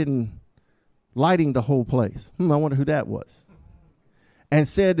that they didn't, lighting the whole place. I wonder who that was. And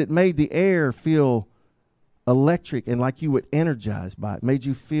said it made the air feel electric and like you were energized by it. Made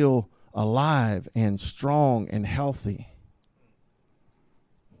you feel alive and strong and healthy.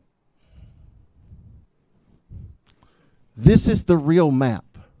 This is the real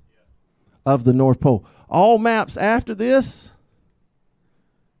map of the North Pole. All maps after this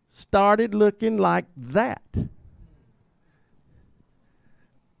started looking like that.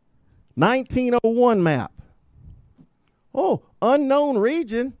 1901 map. Oh, unknown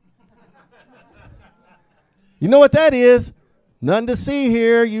region. You know what that is? Nothing to see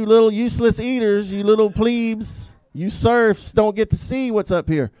here, you little useless eaters, you little plebes. You serfs don't get to see what's up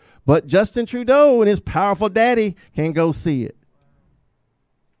here. But Justin Trudeau and his powerful daddy can go see it.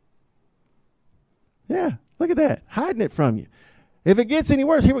 Yeah, look at that. Hiding it from you. If it gets any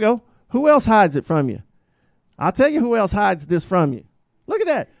worse, here we go. Who else hides it from you? I'll tell you who else hides this from you. Look at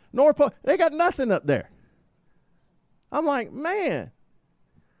that. North Pole. They got nothing up there. I'm like, man.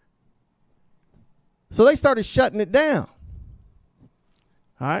 So they started shutting it down.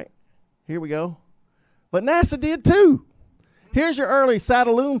 All right, here we go. But NASA did too. Here's your early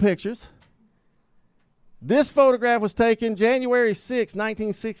Satelloon pictures. This photograph was taken January 6,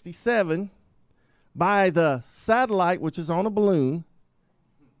 1967 by the satellite, which is on a balloon,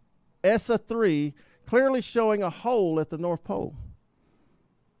 ESA-3, clearly showing a hole at the North Pole.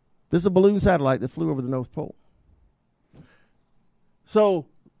 This is a balloon satellite that flew over the North Pole. So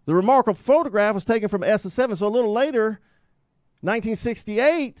the remarkable photograph was taken from ESA-7. So a little later,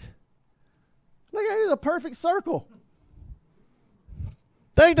 1968, Look at it, it's a perfect circle.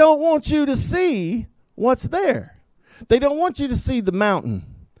 They don't want you to see what's there. They don't want you to see the mountain,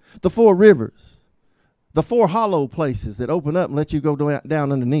 the 4 rivers, the 4 hollow places that open up and let you go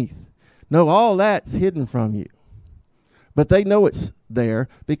down underneath. No, all that's hidden from you. But they know it's there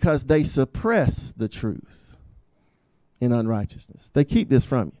because they suppress the truth in unrighteousness. They keep this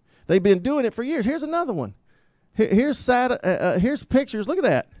from you. They've been doing it for years. Here's another one. Here's pictures. Look at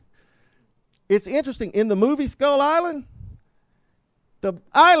that. It's interesting. In the movie Skull Island, the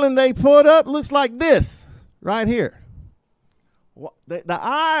island they put up looks like this right here. The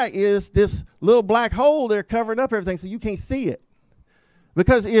eye is this little black hole there covering up everything so you can't see it.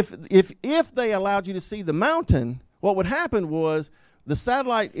 Because if they allowed you to see the mountain, what would happen was the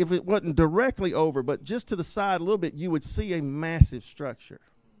satellite, if it wasn't directly over, but just to the side a little bit, you would see a massive structure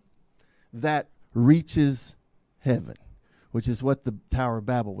that reaches heaven, which is what the Tower of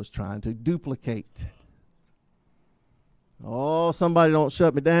Babel was trying to duplicate. Oh, somebody don't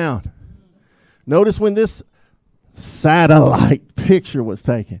shut me down. Notice when this satellite picture was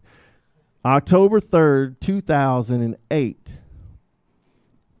taken. October 3rd, 2008.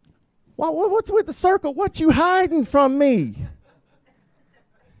 What's with the circle? What you hiding from me?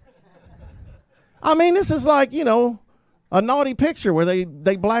 I mean, this is like, a naughty picture where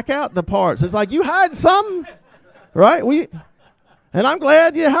they black out the parts. It's like, you hiding something, right? And I'm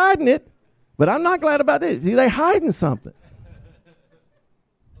glad you're hiding it, but I'm not glad about this. They hiding something.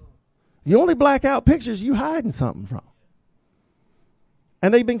 You only black out pictures you hiding something from.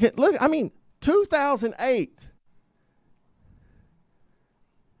 And they've been, 2008.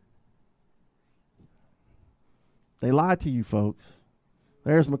 They lied to you folks.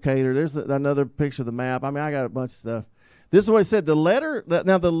 There's Mercator. There's another picture of the map. I got a bunch of stuff. This is what it said. The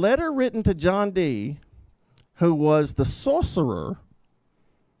letter written to John Dee, who was the sorcerer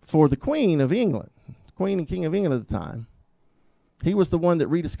for the Queen of England, Queen and King of England at the time. He was the one that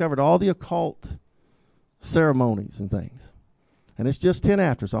rediscovered all the occult ceremonies and things. And it's just 10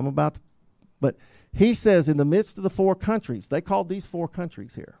 after, so I'm about to. But he says in the midst of the 4 countries, they called these 4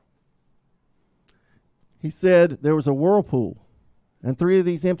 countries here. He said there was a whirlpool, and 3 of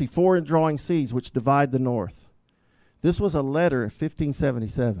these empty, 4 indrawing seas which divide the north. This was a letter of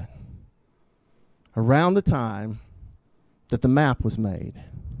 1577, around the time that the map was made.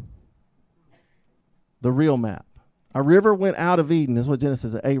 The real map. A river went out of Eden. This is what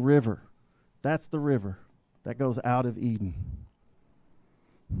Genesis says, a river. That's the river that goes out of Eden.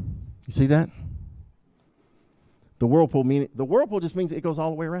 You see that? The whirlpool just means it goes all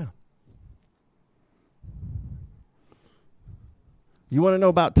the way around. You want to know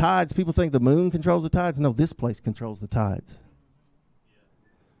about tides? People think the moon controls the tides. No, this place controls the tides.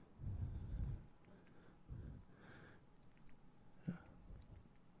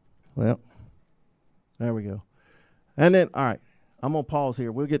 Well, there we go. And then, all right, I'm going to pause here.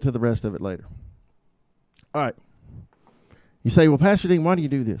 We'll get to the rest of it later. All right. You say, well, Pastor Dean, why do you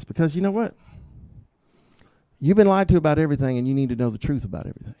do this? Because you know what? You've been lied to about everything, and you need to know the truth about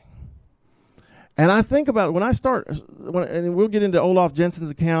everything. And I think about it, and we'll get into Olaf Jensen's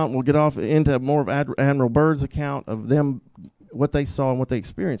account, we'll get off into more of Admiral Byrd's account of them, what they saw and what they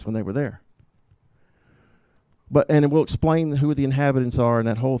experienced when they were there. And we'll explain who the inhabitants are and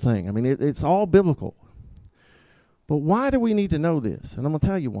that whole thing. I mean, it's all biblical. But why do we need to know this? And I'm going to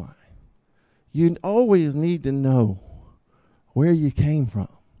tell you why. You always need to know where you came from.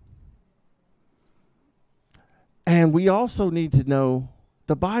 And we also need to know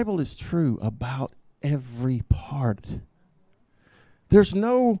the Bible is true about every part. There's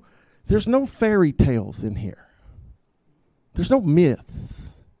no fairy tales in here. There's no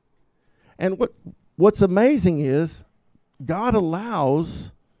myths. And what's amazing is God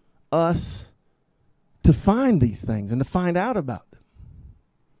allows us to find these things and to find out about them.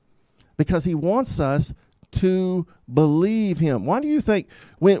 Because he wants us to believe him. Why do you think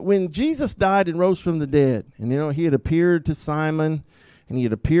when Jesus died and rose from the dead, and he had appeared to Simon and he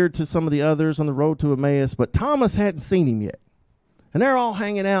had appeared to some of the others on the road to Emmaus, but Thomas hadn't seen him yet. And they're all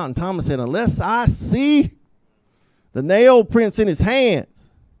hanging out, and Thomas said, unless I see the nail prints in his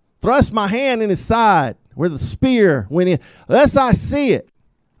hands, thrust my hand in his side where the spear went in, unless I see it,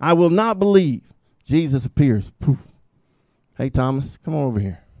 I will not believe. Jesus appears. Poof. Hey, Thomas, come on over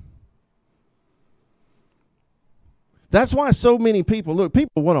here. That's why so many people want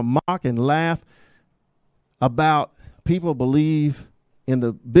to mock and laugh about people believe in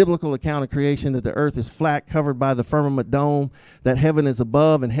the biblical account of creation that the earth is flat, covered by the firmament dome, that heaven is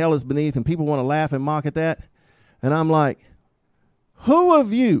above and hell is beneath, and people want to laugh and mock at that. And I'm like, who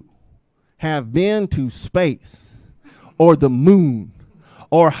of you have been to space or the moon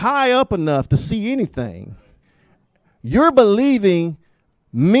or high up enough to see anything. You're believing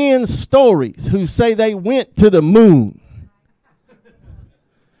men's stories who say they went to the moon.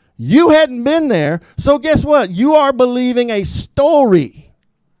 You hadn't been there, so guess what? You are believing a story.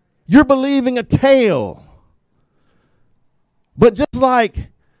 You're believing a tale. But just like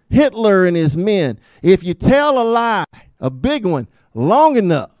Hitler and his men, if you tell a lie, a big one, long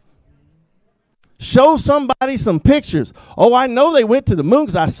enough, show somebody some pictures. Oh, I know they went to the moon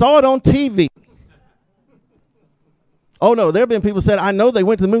because I saw it on TV. Oh, no, there have been people who said, I know they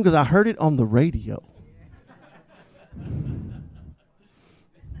went to the moon because I heard it on the radio.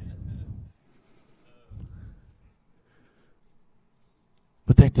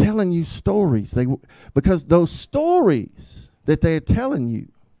 But they're telling you stories. Because those stories that they're telling you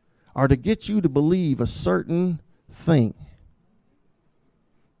are to get you to believe a certain thing.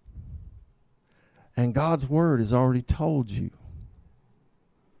 And God's word has already told you.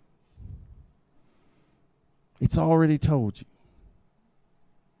 It's already told you.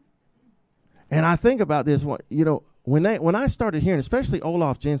 And I think about this, when I started hearing, especially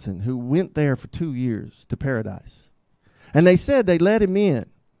Olaf Jensen, who went there for 2 years to paradise. And they said they let him in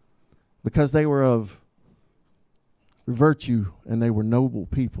because they were of virtue and they were noble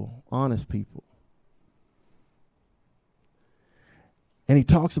people, honest people. And he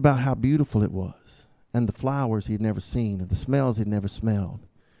talks about how beautiful it was, and the flowers he'd never seen, and the smells he'd never smelled,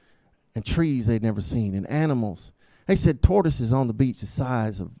 and trees they'd never seen, and animals. They said tortoises on the beach the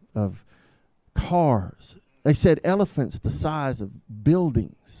size of cars. They said elephants the size of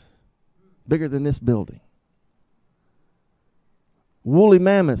buildings, bigger than this building. Woolly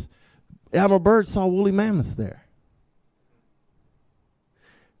mammoths. Admiral Byrd saw woolly mammoths there.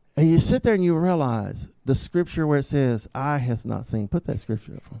 And you sit there and you realize the scripture where it says, eye hath not seen. Put that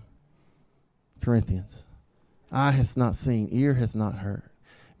scripture up from Corinthians. Eye hath not seen, ear hath not heard.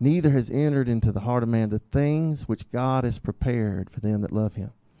 Neither has entered into the heart of man the things which God has prepared for them that love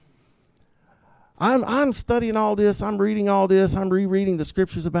him. I'm studying all this. I'm reading all this. I'm rereading the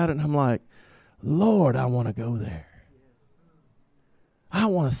scriptures about it. And I'm like, Lord, I want to go there. I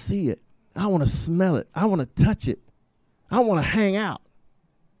want to see it. I want to smell it. I want to touch it. I want to hang out.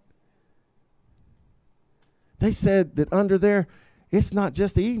 They said that under there, it's not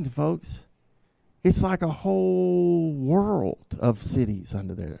just Eden, folks. It's like a whole world of cities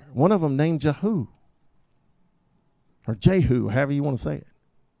under there. One of them named Jehu. Or Jehu, however you want to say it.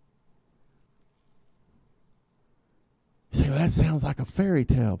 You say, well, that sounds like a fairy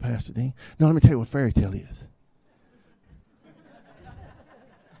tale, Pastor Dean. No, let me tell you what fairy tale is.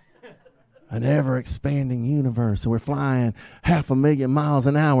 An ever-expanding universe. So we're flying 500,000 miles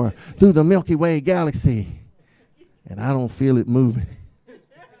an hour through the Milky Way galaxy. And I don't feel it moving.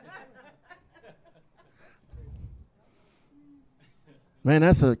 Man,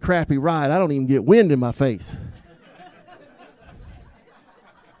 that's a crappy ride. I don't even get wind in my face.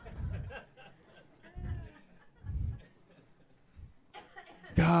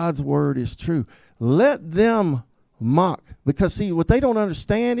 God's word is true. Let them mock. Because, see, what they don't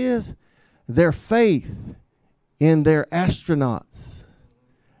understand is their faith in their astronauts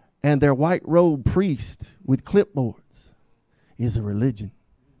and their white robe priest with clipboards is a religion.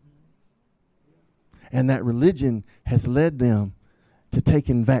 And that religion has led them to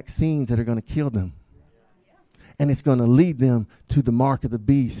taking vaccines that are going to kill them. And it's going to lead them to the mark of the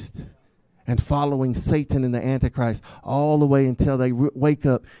beast and following Satan and the Antichrist all the way until they wake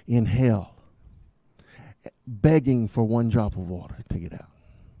up in hell, begging for one drop of water to get out.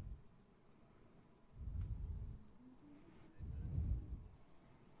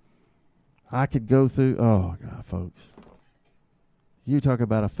 I could go through, oh God, folks. You talk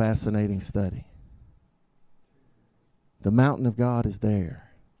about a fascinating study. The mountain of God is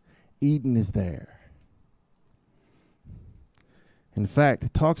there. Eden is there. In fact,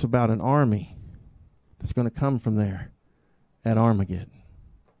 it talks about an army that's going to come from there at Armageddon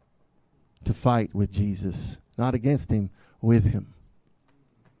to fight with Jesus, not against him, with him.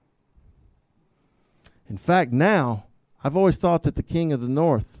 In fact, now, I've always thought that the king of the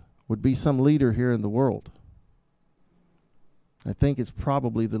north would be some leader here in the world. I think it's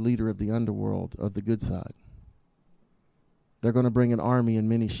probably the leader of the underworld of the good side. They're going to bring an army and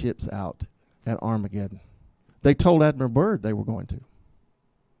many ships out at Armageddon. They told Admiral Byrd they were going to.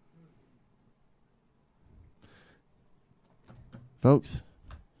 Folks,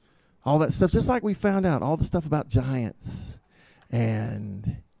 all that stuff, just like we found out, all the stuff about giants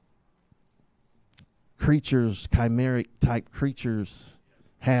and creatures, chimeric type creatures,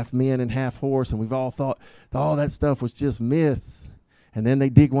 half men and half horse, and we've all thought all that stuff was just myths. And then they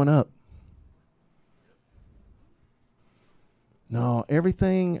dig one up. No,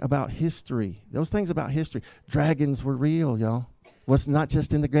 everything about history, those things about history, dragons were real, y'all. What's not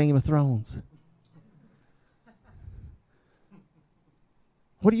just in the Game of Thrones.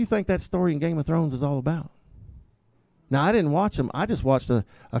 What do you think that story in Game of Thrones is all about? Now, I didn't watch them. I just watched a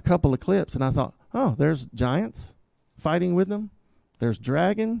couple of clips, and I thought, oh, there's giants fighting with them. There's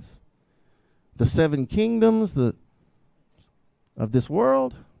dragons, the 7 kingdoms of this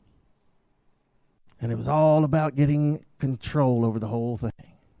world. And it was all about getting control over the whole thing.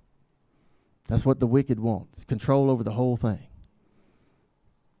 That's what the wicked want, is control over the whole thing.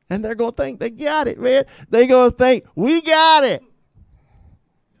 And they're going to think they got it, man. They're going to think, we got it.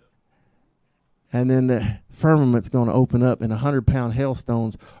 And then the firmament's going to open up, and 100-pound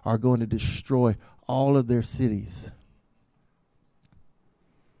hailstones are going to destroy all of their cities.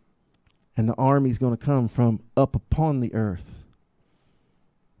 And the army's going to come from up upon the earth.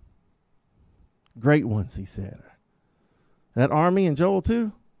 Great ones, he said. That army in Joel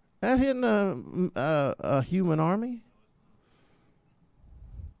 2, that isn't a human army.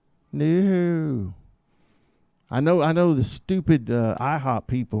 No. I know the stupid IHOP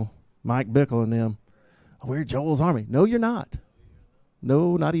people, Mike Bickle and them. We're Joel's army. No, you're not.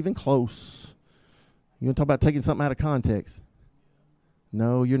 No, not even close. You want to talk about taking something out of context?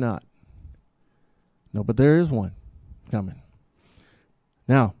 No, you're not. No, but there is one coming.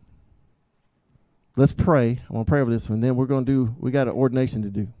 Now, let's pray. I want to pray over this, and then we got an ordination to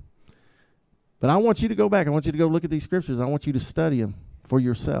do. But I want you to go back. I want you to go look at these scriptures. I want you to study them for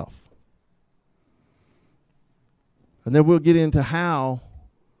yourself. And then we'll get into how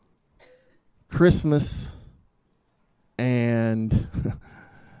Christmas and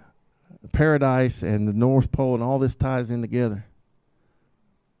paradise and the North Pole and all this ties in together.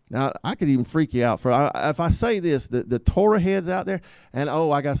 Now, I could even freak you out. If I say this, the Torah heads out there, and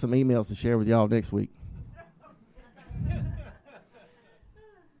I got some emails to share with y'all next week.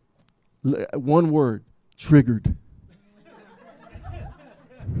 One word, triggered.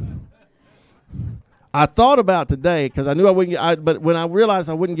 I thought about today because I knew I wouldn't get, but when I realized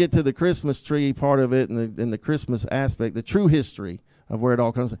I wouldn't get to the Christmas tree part of it and the Christmas aspect, the true history of where it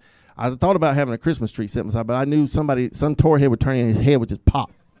all comes from, I thought about having a Christmas tree set beside, but I knew some Torah head would turn in, his head would just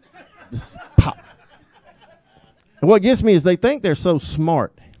pop. Just pop. And what gets me is they think they're so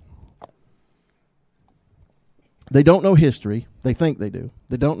smart. They don't know history. They think they do.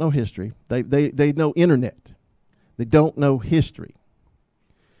 They don't know history. They know internet. They don't know history.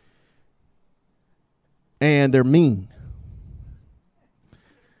 And they're mean.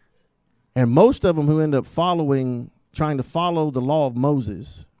 And most of them who end up trying to follow the law of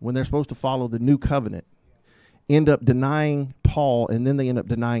Moses when they're supposed to follow the new covenant, end up denying Paul, and then they end up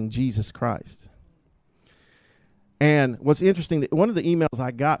denying Jesus Christ. And what's interesting, one of the emails I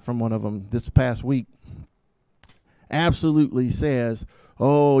got from one of them this past week absolutely says, I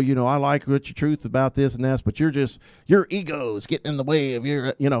like what your truth about this and that, but your ego is getting in the way of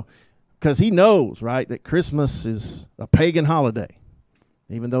your, because he knows, right, that Christmas is a pagan holiday,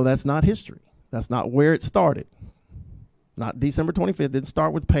 even though that's not history. That's not where it started. Not December 25th, didn't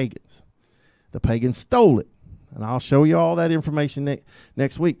start with pagans. The pagans stole it. And I'll show you all that information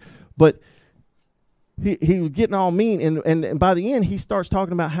next week. But he was getting all mean, and by the end, he starts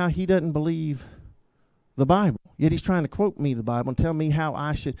talking about how he doesn't believe the Bible. Yet he's trying to quote me the Bible and tell me how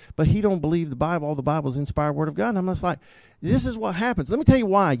I should. But he don't believe the Bible. All the Bible is inspired word of God. And I'm just like, this is what happens. Let me tell you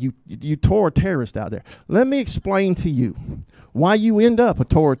why you Torah terrorist out there. Let me explain to you why you end up a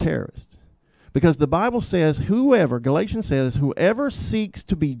Torah terrorist. Because the Bible says Galatians says, whoever seeks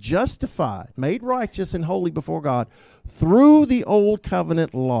to be justified, made righteous and holy before God through the old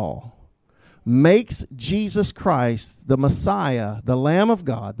covenant law, makes Jesus Christ, the Messiah, the Lamb of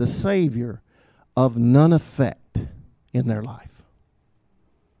God, the Savior, of none effect in their life.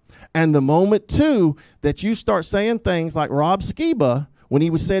 And the moment, too, that you start saying things like Rob Skiba, when he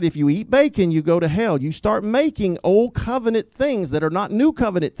was said, if you eat bacon, you go to hell, you start making old covenant things that are not new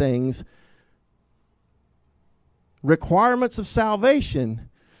covenant things, requirements of salvation,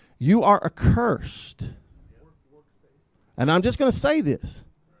 you are accursed. And I'm just going to say this.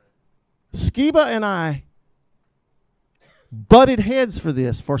 Skiba and I butted heads for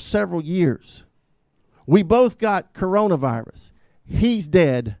this for several years. We both got coronavirus. He's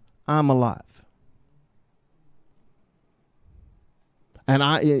dead. I'm alive.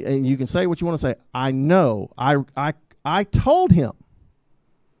 And you can say what you want to say. I know. I told him,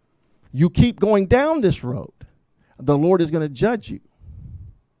 you keep going down this road, the Lord is going to judge you.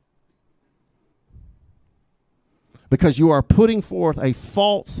 Because you are putting forth a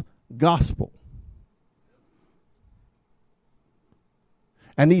false gospel.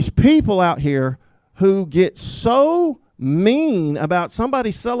 And these people out here who get so mean about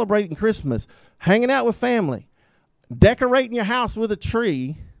somebody celebrating Christmas, hanging out with family, decorating your house with a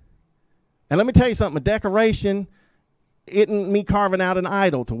tree. And let me tell you something, a decoration isn't me carving out an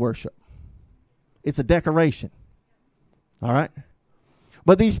idol to worship. It's a decoration. All right?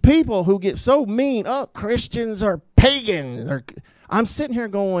 But these people who get so mean, oh, Christians are pagans. I'm sitting here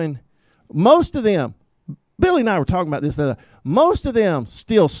going, most of them, Billy and I were talking about this the other day, most of them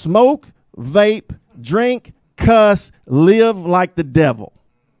still smoke, vape, drink, cuss, live like the devil.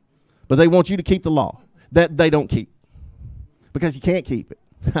 But they want you to keep the law that they don't keep because you can't keep it.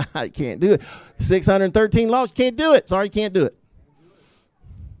 You can't do it. 613 laws, you can't do it. Sorry, you can't do it.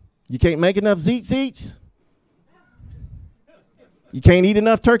 You can't make enough zeets. You can't eat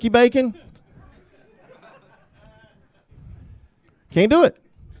enough turkey bacon. Can't do it.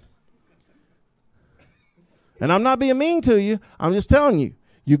 And I'm not being mean to you. I'm just telling you.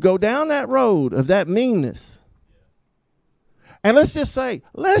 You go down that road of that meanness. And let's just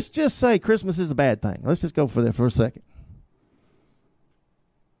say Christmas is a bad thing. Let's just go for that for a second.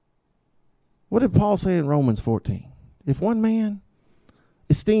 What did Paul say in Romans 14? If one man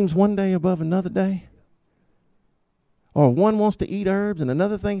esteems one day above another day, or one wants to eat herbs and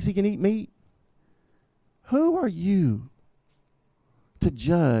another thinks he can eat meat, who are you to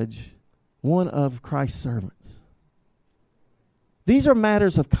judge one of Christ's servants? These are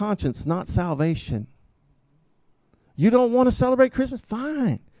matters of conscience, not salvation. You don't want to celebrate Christmas?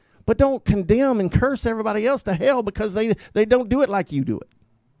 Fine. But don't condemn and curse everybody else to hell because they don't do it like you do it.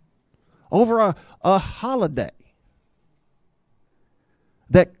 Over a holiday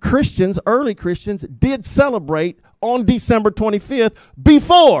that Christians, early Christians, did celebrate on December 25th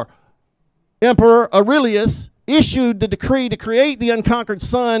before Emperor Aurelius issued the decree to create the unconquered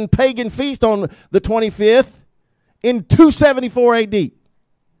sun pagan feast on the 25th in 274 AD.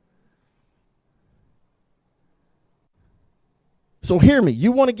 So hear me.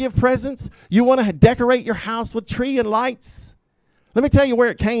 You want to give presents? You want to decorate your house with tree and lights? Let me tell you where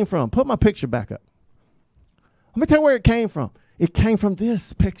it came from. Put my picture back up. Let me tell you where it came from. It came from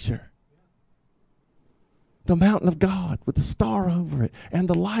this picture. The mountain of God with the star over it and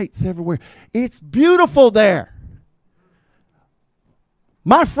the lights everywhere. It's beautiful there.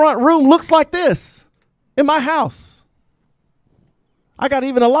 My front room looks like this in my house. I got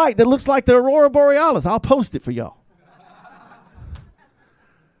even a light that looks like the Aurora Borealis. I'll post it for y'all.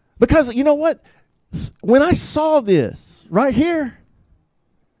 Because you know what? When I saw this right here,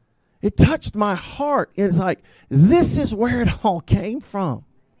 it touched my heart. It's like, this is where it all came from.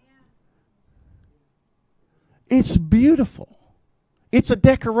 It's beautiful. It's a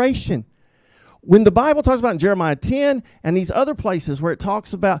decoration. When the Bible talks about in Jeremiah 10 and these other places where it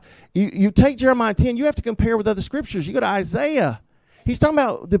talks about, you take Jeremiah 10, you have to compare with other scriptures. You go to Isaiah. He's talking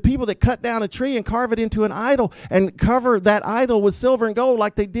about the people that cut down a tree and carve it into an idol and cover that idol with silver and gold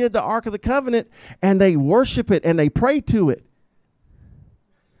like they did the Ark of the Covenant, and they worship it and they pray to it.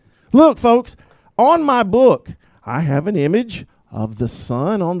 Look, folks, on my book, I have an image of the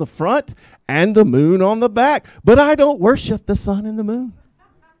sun on the front and the moon on the back, but I don't worship the sun and the moon.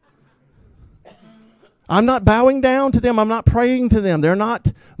 I'm not bowing down to them. I'm not praying to them. They're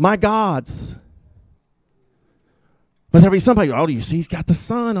not my gods. But there'll be somebody, oh, do you see he's got the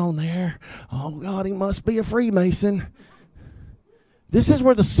sun on there? Oh, God, he must be a Freemason. This is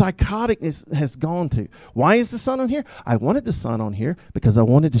where the psychoticness has gone to. Why is the sun on here? I wanted the sun on here because I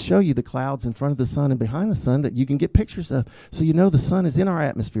wanted to show you the clouds in front of the sun and behind the sun that you can get pictures of. So you know the sun is in our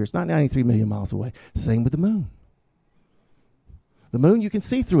atmosphere. It's not 93 million miles away. Same with the moon. The moon, you can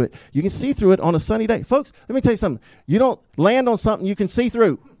see through it. You can see through it on a sunny day. Folks, let me tell you something. You don't land on something you can see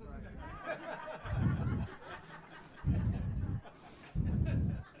through.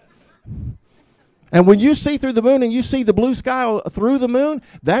 And when you see through the moon and you see the blue sky through the moon,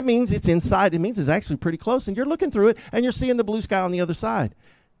 that means it's inside. It means it's actually pretty close. And you're looking through it and you're seeing the blue sky on the other side.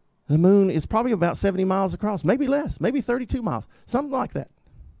 The moon is probably about 70 miles across, maybe less, maybe 32 miles, something like that.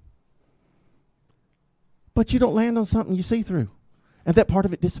 But you don't land on something you see through. And that part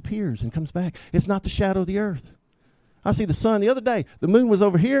of it disappears and comes back. It's not the shadow of the earth. I see the sun the other day. The moon was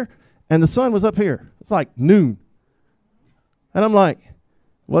over here and the sun was up here. It's like noon. And I'm like,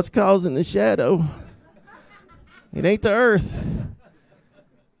 what's causing the shadow? It ain't the earth.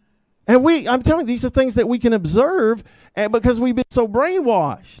 And I'm telling you, these are things that we can observe because we've been so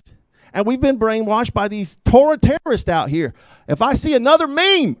brainwashed. And we've been brainwashed by these Torah terrorists out here. If I see another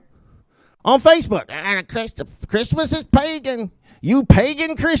meme on Facebook, Christmas is pagan, you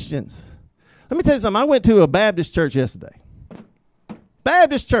pagan Christians. Let me tell you something. I went to a Baptist church yesterday.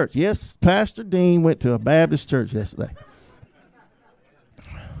 Baptist church. Yes, Pastor Dean went to a Baptist church yesterday.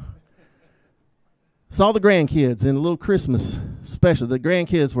 Saw the grandkids in a little Christmas special. The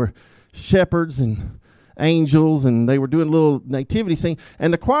grandkids were shepherds and angels, and they were doing a little nativity scene,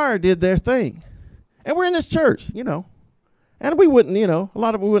 and the choir did their thing. And we're in this church, you know. And we wouldn't, you know, a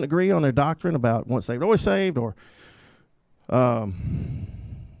lot of we wouldn't agree on their doctrine about once saved, always saved, or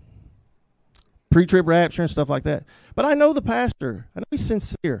pre-trib rapture and stuff like that. But I know the pastor. I know he's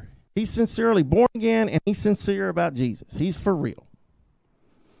sincere. He's sincerely born again, and he's sincere about Jesus. He's for real.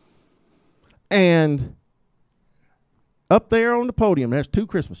 And up there on the podium, there's 2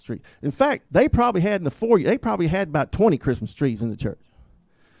 Christmas trees. In fact, they probably had in the foyer, they probably had about 20 Christmas trees in the church.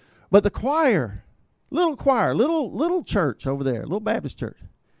 But the choir, little church over there, little Baptist church,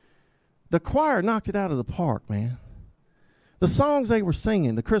 the choir knocked it out of the park, man. The songs they were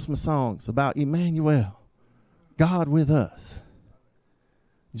singing, the Christmas songs about Emmanuel, God with us.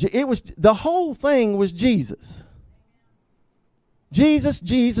 It was, the whole thing was Jesus. Jesus,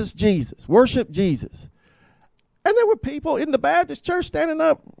 Jesus, Jesus. Worship Jesus. And there were people in the Baptist church standing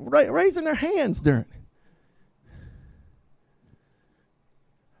up, raising their hands during it.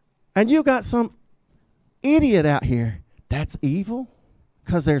 And you got some idiot out here, that's evil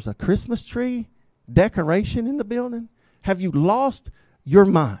because there's a Christmas tree decoration in the building? Have you lost your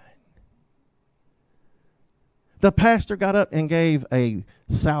mind? The pastor got up and gave a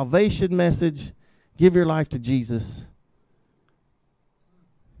salvation message. Give your life to Jesus.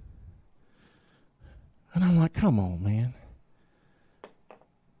 And I'm like, come on, man.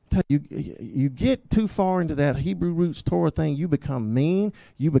 You get too far into that Hebrew roots Torah thing, you become mean.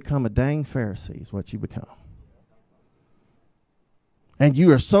 You become a dang Pharisee is what you become. And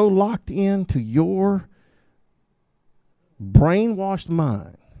you are so locked into your brainwashed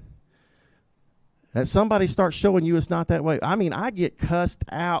mind that somebody starts showing you it's not that way. I mean, I get cussed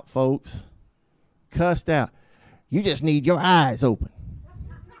out, folks. Cussed out. You just need your eyes open.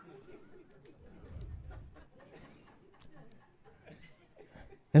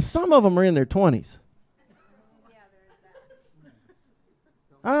 And some of them are in their 20s.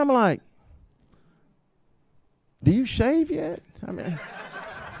 I'm like, do you shave yet? I mean,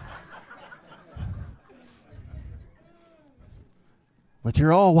 but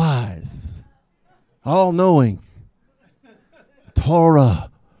you're all wise, all knowing. Torah.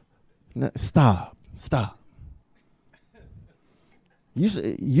 No, stop.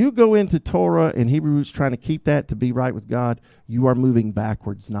 You go into Torah and Hebrew roots trying to keep that to be right with God, you are moving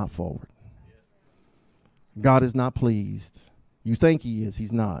backwards, not forward. God is not pleased. You think he is,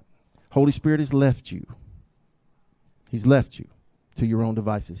 he's not. Holy Spirit has left you. He's left you to your own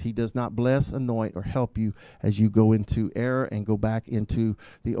devices. He does not bless, anoint, or help you as you go into error and go back into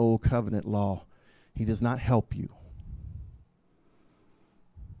the old covenant law. He does not help you.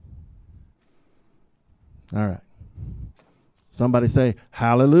 All right. Somebody say,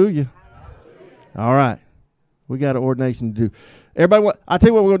 hallelujah. All right. We got an ordination to do. Everybody, I'll tell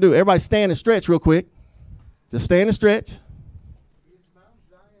you what we're going to do. Everybody stand and stretch real quick. Just stand and stretch.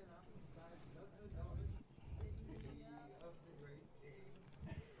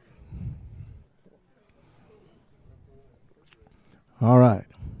 All right.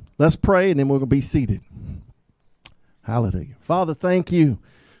 Let's pray, and then we're going to be seated. Hallelujah. Father, thank you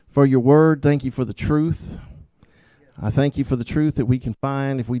for your word. Thank you for the truth. I thank you for the truth that we can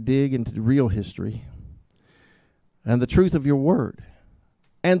find if we dig into the real history and the truth of your word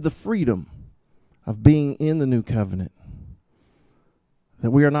and the freedom of being in the new covenant, that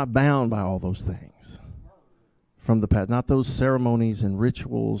we are not bound by all those things from the past, not those ceremonies and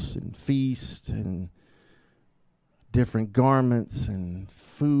rituals and feasts and different garments and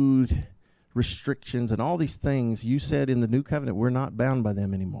food restrictions and all these things. You said in the new covenant, we're not bound by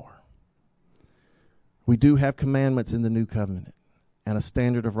them anymore. We do have commandments in the new covenant and a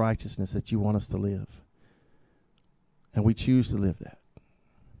standard of righteousness that you want us to live. And we choose to live that.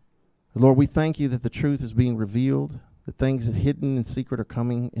 Lord, we thank you that the truth is being revealed, the things that are hidden and secret are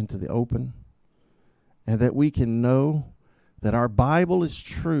coming into the open, and that we can know that our Bible is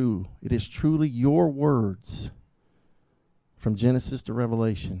true. It is truly your words from Genesis to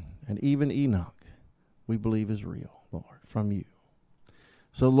Revelation, and even Enoch we believe is real, Lord, from you.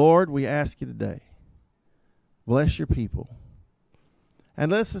 So, Lord, we ask you today, bless your people.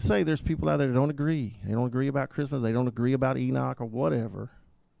 And let's just say there's people out there that don't agree. They don't agree about Christmas. They don't agree about Enoch or whatever.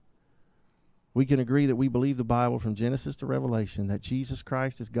 We can agree that we believe the Bible from Genesis to Revelation, that Jesus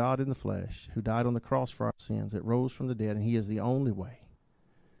Christ is God in the flesh, who died on the cross for our sins, that rose from the dead, and he is the only way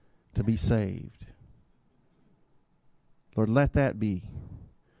to be saved. Lord, let that be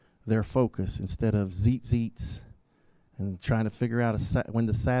their focus instead of zeets and trying to figure out when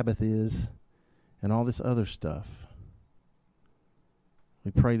the Sabbath is and all this other stuff.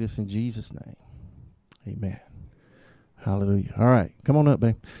 We pray this in Jesus' name. Amen. Hallelujah. All right. Come on up,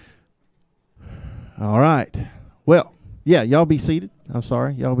 babe. All right. Well, yeah, y'all be seated. I'm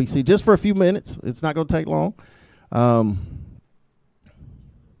sorry. Y'all be seated just for a few minutes. It's not going to take long.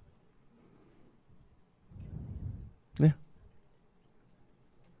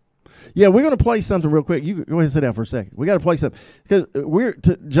 Yeah, we're going to play something real quick. You go ahead and sit down for a second. We got to play something because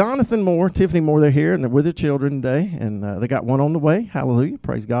Jonathan Moore, Tiffany Moore, they're here and they're with their children today, and they got one on the way. Hallelujah.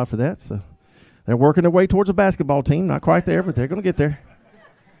 Praise God for that. So they're working their way towards a basketball team. Not quite there, but they're going to get there.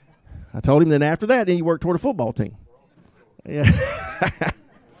 I told him then after that, then you work toward a football team. Yeah.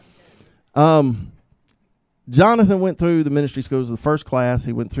 Jonathan went through the ministry schools, the first class.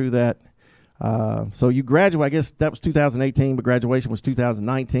 He went through that. So you graduate, I guess that was 2018, but graduation was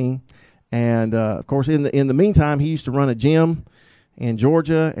 2019. And, of course, in the meantime, he used to run a gym in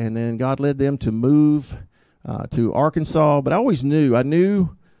Georgia, and then God led them to move to Arkansas. But I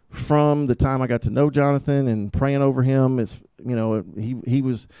knew from the time I got to know Jonathan and praying over him, he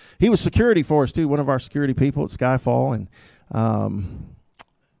was security for us too, one of our security people at Skyfall. And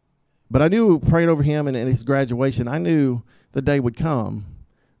but I knew praying over him and his graduation, I knew the day would come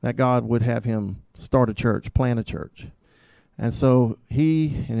that God would have him start a church, plant a church. And so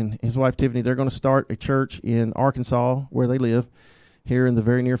he and his wife Tiffany, they're going to start a church in Arkansas where they live here in the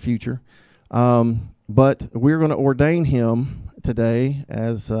very near future. But we're going to ordain him today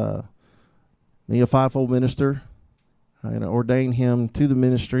as a fivefold minister. I'm going to ordain him to the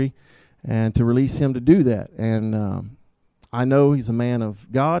ministry and to release him to do that. And I know he's a man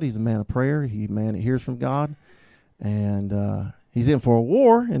of God. He's a man of prayer. He's a man that hears from God. And he's in for a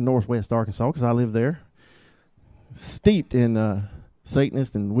war in northwest Arkansas because I live there. Steeped in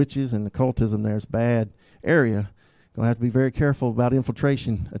Satanists and witches and occultism there. It's a bad area. Going to have to be very careful about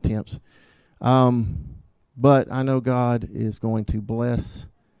infiltration attempts. But I know God is going to bless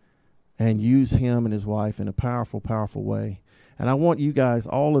and use him and his wife in a powerful, powerful way. And I want you guys,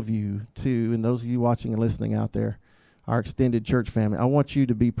 all of you too, and those of you watching and listening out there, our extended church family, I want you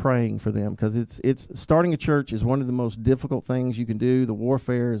to be praying for them because it's starting a church is one of the most difficult things you can do. The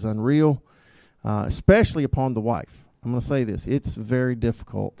warfare is unreal, especially upon the wife. I'm going to say this. It's very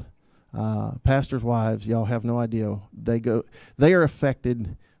difficult. Pastors' wives, y'all have no idea. They are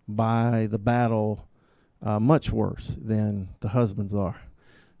affected by the battle much worse than the husbands are.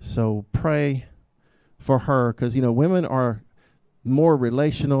 So pray for her because, women are more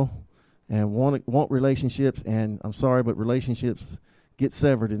relational and want relationships, and I'm sorry, but relationships get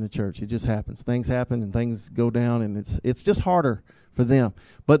severed in the church. It just happens. Things happen and things go down, and it's just harder for them.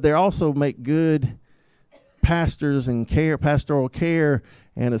 But they also make good pastors and pastoral care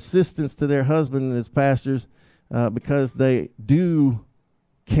and assistants to their husband as pastors because they do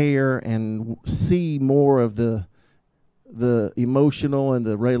care and see more of the emotional and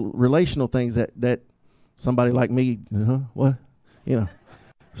the relational things that somebody like me,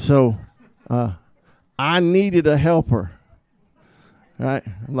 So I needed a helper. Right?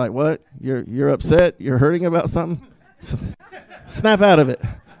 I'm like, what? You're upset? You're hurting about something? Snap out of it.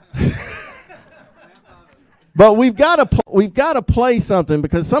 But we've got to play something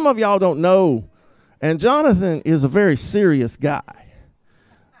because some of y'all don't know. And Jonathan is a very serious guy.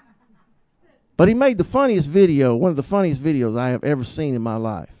 But he made the funniest video, one of the funniest videos I have ever seen in my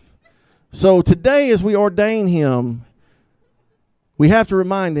life. So today, as we ordain him, we have to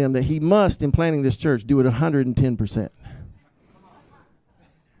remind them that he must, in planning this church, do it 110%.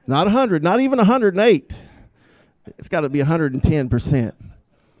 Not 100, not even 108. It's got to be 110%.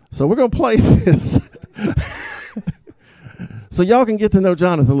 So we're going to play this. So y'all can get to know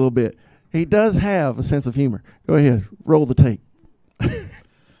Jonathan a little bit. He does have a sense of humor. Go ahead, roll the tape.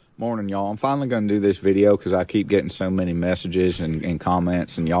 Morning, y'all. I'm finally going to do this video because I keep getting so many messages and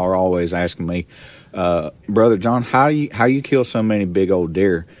comments, and y'all are always asking me, Brother John, how you kill so many big old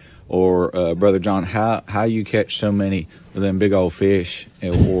deer? Or, Brother John, how you catch so many of them big old fish?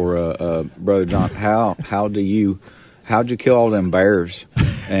 Or, Brother John, how'd you kill all them bears?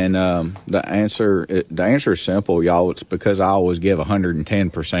 And the answer is simple, y'all. It's because I always give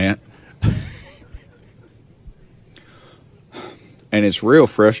 110%. And it's real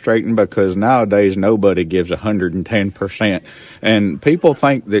frustrating because nowadays nobody gives 110%. And people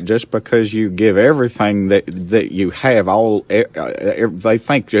think that just because you give everything that you have, they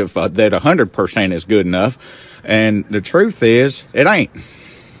think that 100% is good enough. And the truth is, it ain't.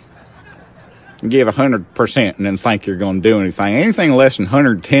 Give 100% and then think you're going to do anything. Anything less than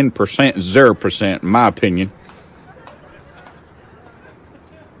 110% is 0%, in my opinion.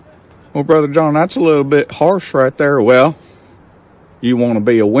 Well, Brother John, that's a little bit harsh right there. Well, you want to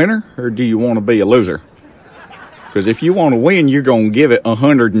be a winner or do you want to be a loser? Because if you want to win, you're going to give it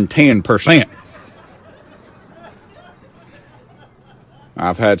 110%.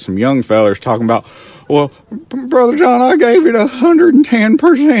 I've had some young fellers talking about, well, Brother John, I gave it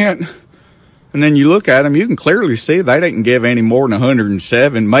 110%. And then you look at them, you can clearly see they didn't give any more than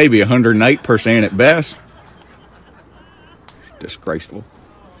 107, maybe 108% at best. It's disgraceful.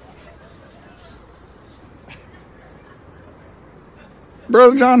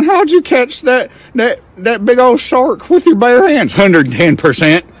 Brother John, how'd you catch that big old shark with your bare hands?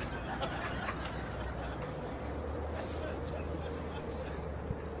 110%.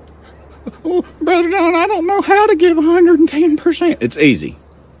 Oh, Brother John, I don't know how to give 110%. It's easy,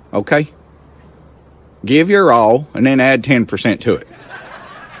 okay? Give your all and then add 10% to it.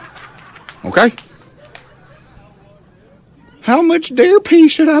 Okay? How much deer pee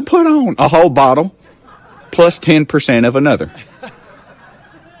should I put on? A whole bottle plus 10% of another.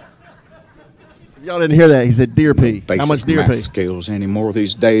 Y'all didn't hear that. He said deer pee. Basic How much deer math pee? skills anymore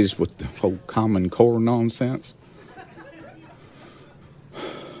these days with the whole Common Core nonsense.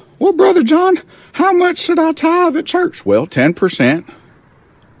 Well, Brother John, how much should I tithe at church? Well, 10%.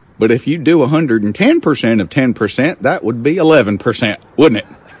 But if you do 110% of 10%, that would be 11%, wouldn't it?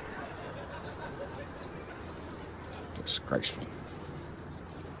 Disgraceful.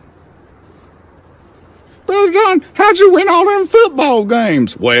 Brother John, how'd you win all them football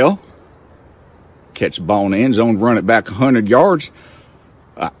games? Well, catch the ball in the end zone, run it back 100 yards.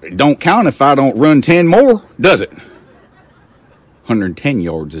 It don't count if I don't run 10 more, does it? 110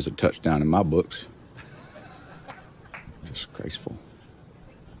 yards is a touchdown in my books. Disgraceful.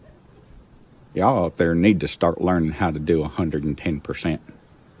 Y'all out there need to start learning how to do 110%.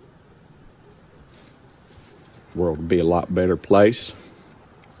 The world would be a lot better place.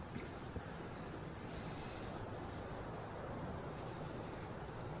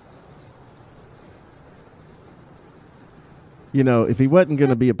 You know, if he wasn't going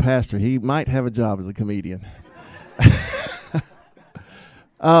to be a pastor, he might have a job as a comedian.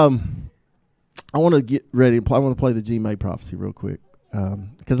 I want to get ready. I want to play the G-May prophecy real quick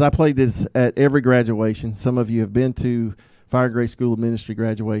because I played this at every graduation. Some of you have been to Fire and Grace School of Ministry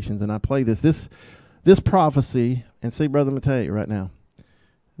graduations, and I play this. This prophecy, and see, brother, I'm going to tell you right now,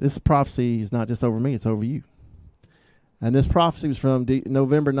 this prophecy is not just over me, it's over you. And this prophecy was from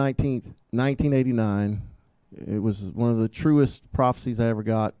November 19th, 1989. It was one of the truest prophecies I ever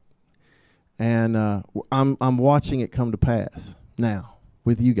got. And I'm watching it come to pass now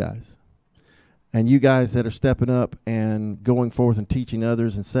with you guys. And you guys that are stepping up and going forth and teaching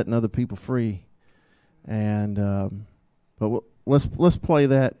others and setting other people free. And but let's play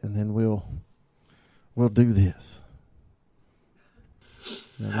that, and then we'll do this.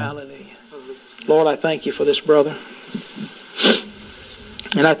 Hallelujah. Lord, I thank you for this brother.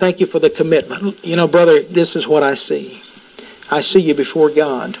 And I thank you for the commitment. You know, brother, this is what I see. I see you before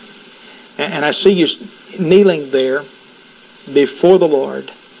God. And I see you kneeling there before the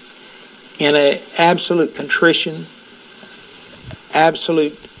Lord in an absolute contrition,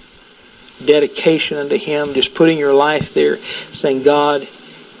 absolute dedication unto Him, just putting your life there, saying, God,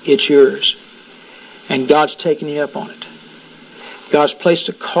 it's yours. And God's taking you up on it. God's placed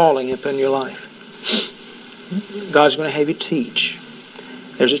a calling upon your life. God's going to have you teach.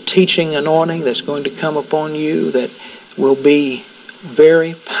 There's a teaching anointing that's going to come upon you that will be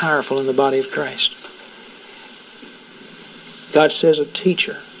very powerful in the body of Christ. God says a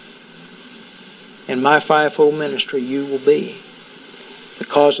teacher. In my fivefold ministry you will be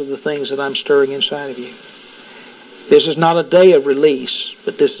because of the things that I'm stirring inside of you. This is not a day of release,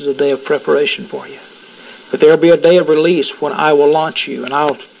 but this is a day of preparation for you. But there will be a day of release when I will launch you and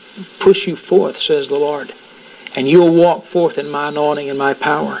I'll push you forth, says the Lord. And you will walk forth in my anointing and my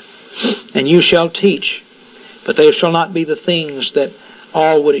power. And you shall teach. But they shall not be the things that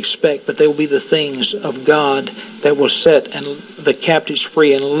all would expect, but they will be the things of God that will set and the captives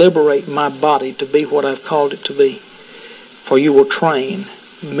free and liberate my body to be what I've called it to be. For you will train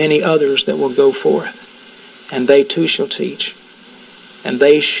many others that will go forth. And they too shall teach. And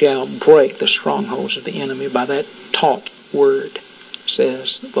they shall break the strongholds of the enemy by that taught word,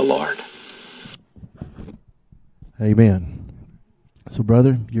 says the Lord. Amen. So,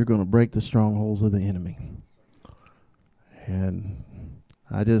 brother, you're going to break the strongholds of the enemy. And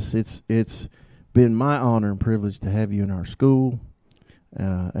it's been my honor and privilege to have you in our school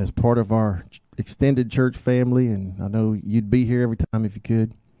as part of our extended church family. And I know you'd be here every time if you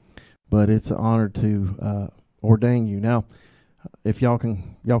could. But it's an honor to ordain you. Now, if y'all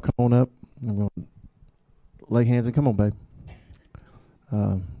come on up. I'm going to lay hands and come on, babe.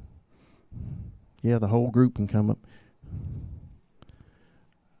 Yeah, the whole group can come up.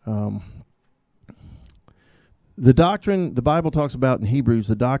 The doctrine the Bible talks about in Hebrews,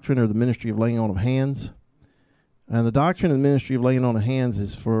 the doctrine or the ministry of laying on of hands. And the doctrine and ministry of laying on of hands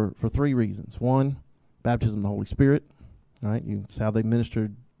is for three reasons. One, baptism of the Holy Spirit. Right? It's how they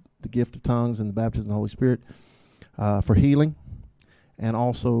ministered the gift of tongues and the baptism of the Holy Spirit. For healing, and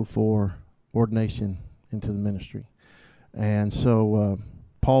also for ordination into the ministry. And so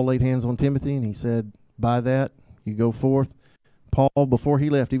Paul laid hands on Timothy, and he said, by that, you go forth. Paul, before he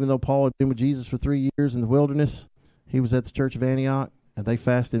left, even though Paul had been with Jesus for 3 years in the wilderness, he was at the church of Antioch, and they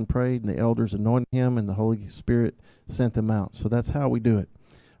fasted and prayed, and the elders anointed him, and the Holy Spirit sent them out. So that's how we do it.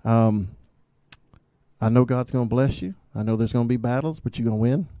 I know God's going to bless you. I know there's going to be battles, but you're going to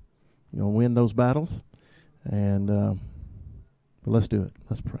win. You're going to win those battles. And but let's do it.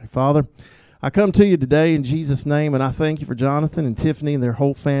 Let's pray. Father, I come to you today in Jesus' name, and I thank you for Jonathan and Tiffany and their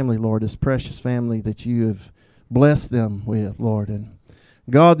whole family, Lord, this precious family that you have blessed them with, Lord. And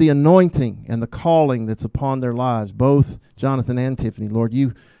God, the anointing and the calling that's upon their lives, both Jonathan and Tiffany, Lord,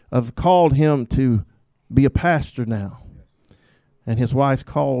 you have called him to be a pastor now, and his wife's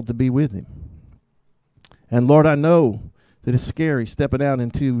called to be with him. And Lord, I know that it's scary stepping out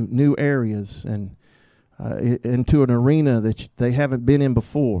into new areas and into an arena that they haven't been in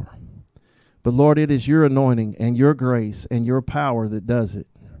before. But Lord, it is your anointing and your grace and your power that does it.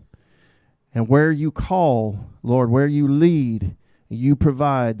 And where you call, Lord, where you lead, you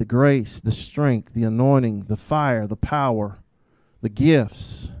provide the grace, the strength, the anointing, the fire, the power, the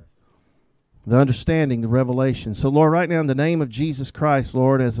gifts, the understanding, the revelation. So Lord, right now in the name of Jesus Christ,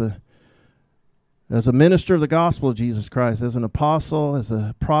 Lord, as a minister of the gospel of Jesus Christ, as an apostle, as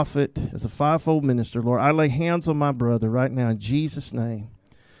a prophet, as a fivefold minister, Lord, I lay hands on my brother right now in Jesus' name.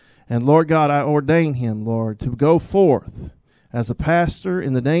 And Lord God, I ordain him, Lord, to go forth as a pastor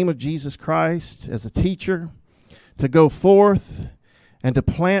in the name of Jesus Christ, as a teacher, to go forth and to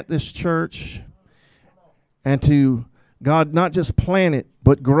plant this church and to, God, not just plant it,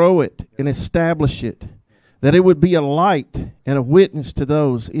 but grow it and establish it, that it would be a light and a witness to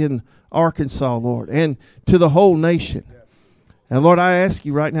those in Arkansas, Lord, and to the whole nation. And Lord, I ask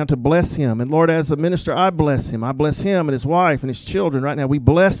you right now to bless him. And Lord, as a minister, I bless him. I bless him and his wife and his children right now. We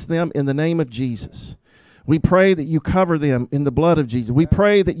bless them in the name of Jesus. We pray that you cover them in the blood of Jesus. We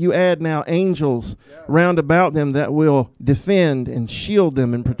pray that you add now angels round about them that will defend and shield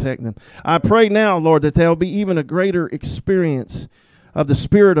them and protect them. I pray now, Lord, that there will be even a greater experience of the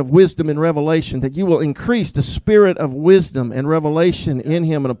spirit of wisdom and revelation, that you will increase the spirit of wisdom and revelation in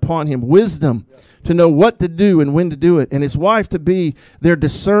him and upon him. Wisdom to know what to do and when to do it. And his wife to be their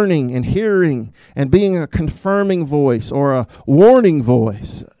discerning and hearing and being a confirming voice or a warning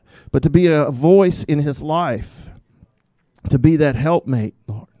voice, but to be a voice in his life, to be that helpmate,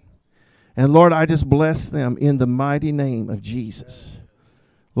 Lord. And Lord, I just bless them in the mighty name of Jesus.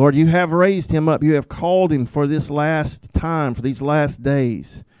 Lord, you have raised him up. You have called him for this last time, for these last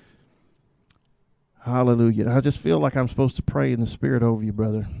days. Hallelujah. I just feel like I'm supposed to pray in the Spirit over you,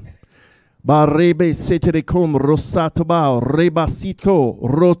 brother. Barebe seterekum rosatobao rebasito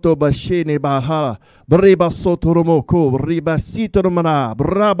roto bashene baha breba sotoromoko rebasitoromana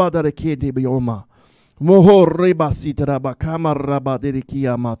braba darekede bioma moho rebasitara bakama raba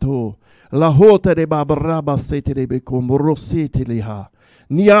derekia mato la hota de babraba seterebekum roseteliha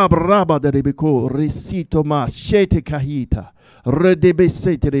niabraba derebeko resito ma shete kahita redebe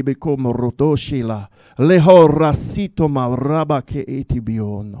seterebekum rotoshila leho rasito ma raba ke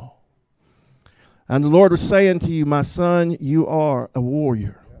etibiono. And the Lord was saying to you, my son, you are a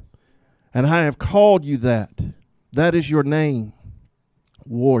warrior. And I have called you that. That is your name,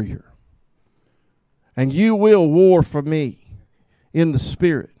 warrior. And you will war for me in the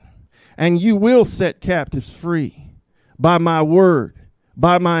Spirit. And you will set captives free by my word,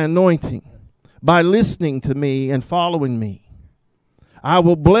 by my anointing, by listening to me and following me. I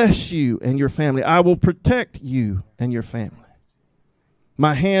will bless you and your family. I will protect you and your family.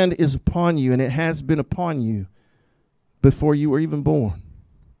 My hand is upon you, and it has been upon you before you were even born.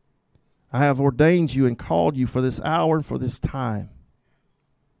 I have ordained you and called you for this hour and for this time.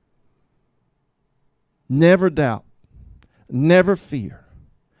 Never doubt, never fear,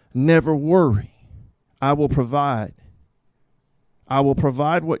 never worry. I will provide. I will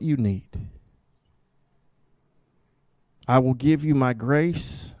provide what you need. I will give you my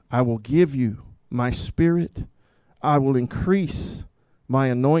grace. I will give you my spirit. I will increase my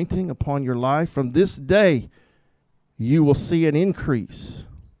anointing upon your life. From this day, you will see an increase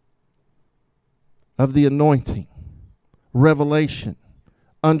of the anointing, revelation,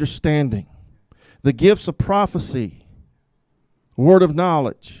 understanding, the gifts of prophecy, word of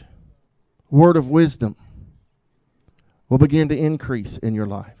knowledge, word of wisdom will begin to increase in your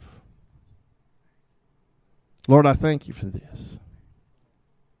life. Lord, I thank you for this.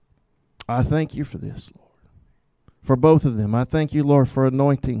 I thank you for this, Lord. for both of them. I thank you, Lord, for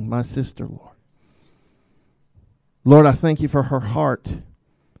anointing my sister, Lord. Lord, I thank you for her heart.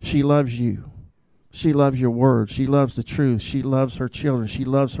 She loves you. She loves your word. She loves the truth. She loves her children. She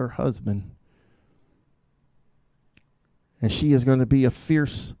loves her husband. And she is going to be a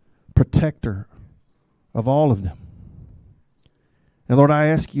fierce protector of all of them. And Lord, I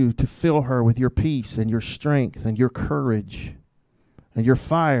ask you to fill her with your peace and your strength and your courage and your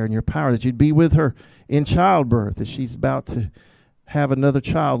fire and your power, that you'd be with her in childbirth as she's about to have another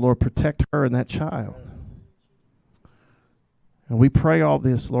child. Lord, protect her and that child. And we pray all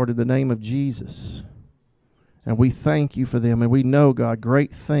this, Lord, in the name of Jesus. And we thank you for them. And we know, God,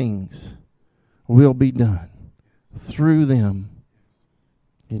 great things will be done through them.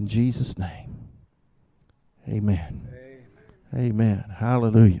 In Jesus' name. Amen. Amen.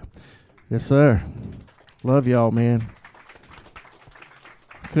 Hallelujah. Yes, sir. Love y'all, man.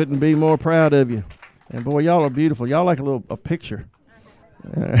 Couldn't be more proud of you. And boy, y'all are beautiful. Y'all like a picture.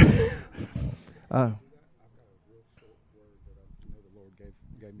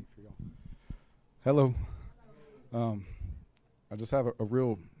 Hello. I just have a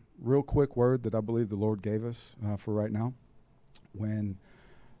real quick word that I believe the Lord gave us for right now. When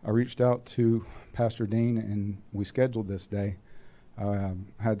I reached out to Pastor Dean and we scheduled this day, I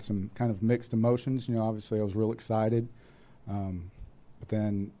had some kind of mixed emotions. You know, obviously I was real excited. But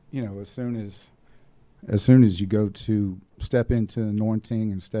then, you know, as soon as you go to step into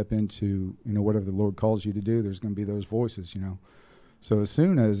anointing and step into, you know, whatever the Lord calls you to do, there's going to be those voices, you know. So as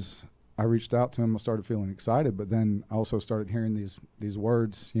soon as I reached out to him, I started feeling excited, but then I also started hearing these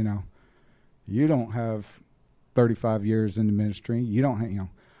words, you know, you don't have 35 years in the ministry. You don't have, you know,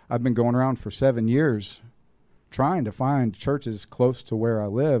 I've been going around for 7 years trying to find churches close to where I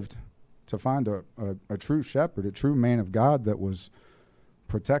lived to find a true shepherd, a true man of God that was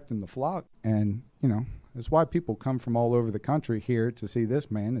protecting the flock. And, you know, that's why people come from all over the country here to see this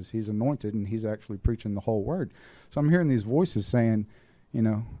man, as he's anointed and he's actually preaching the whole word. So I'm hearing these voices saying, you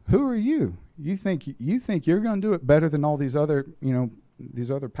know, who are you? You think you're going to do it better than all these other, you know,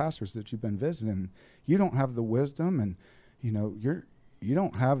 these other pastors that you've been visiting. You don't have the wisdom, and, you know, you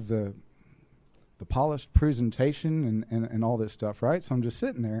don't have the polished presentation and all this stuff, right? So I'm just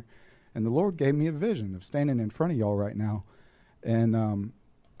sitting there, and the Lord gave me a vision of standing in front of y'all right now. And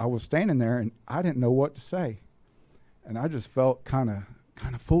I was standing there, and I didn't know what to say. And I just felt kind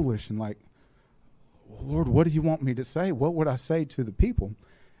of foolish and like, well, Lord, what do you want me to say? What would I say to the people?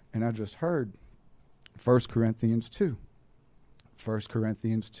 And I just heard 1 Corinthians 2. 1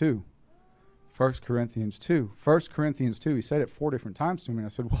 Corinthians 2. 1 Corinthians 2. 1 Corinthians 2. He said it 4 different times to me. And I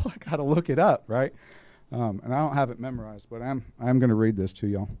said, well, I got to look it up, right? And I don't have it memorized, but I'm going to read this to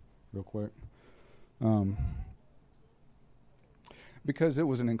y'all real quick. Because it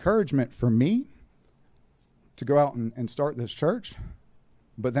was an encouragement for me to go out and start this church.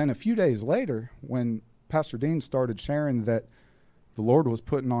 But then a few days later, when Pastor Dean started sharing that the Lord was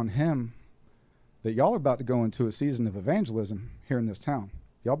putting on him that y'all are about to go into a season of evangelism here in this town.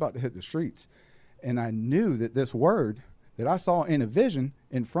 Y'all about to hit the streets. And I knew that this word that I saw in a vision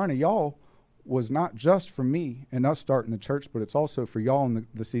in front of y'all was not just for me and us starting the church, but it's also for y'all in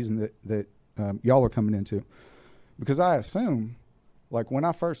the season that y'all are coming into. Because I assume, like when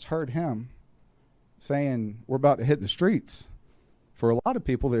I first heard him saying we're about to hit the streets, for a lot of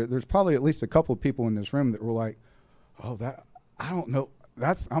people, there's probably at least a couple of people in this room that were like, oh, I don't know.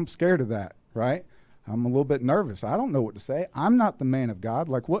 I'm scared of that, right? I'm a little bit nervous. I don't know what to say. I'm not the man of God.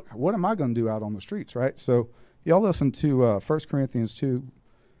 Like, what am I going to do out on the streets, right? So y'all listen to 1 Corinthians 2,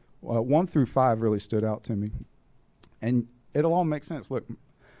 1 through 5 really stood out to me. And it'll all make sense. Look,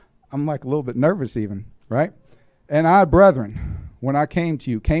 I'm like a little bit nervous even, right? And I, brethren, when I came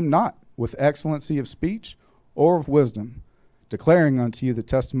to you, came not with excellency of speech or of wisdom, declaring unto you the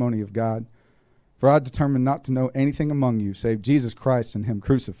testimony of God. For I determined not to know anything among you, save Jesus Christ and him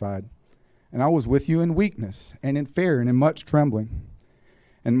crucified. And I was with you in weakness, and in fear, and in much trembling.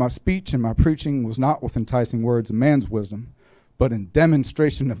 And my speech and my preaching was not with enticing words of man's wisdom, but in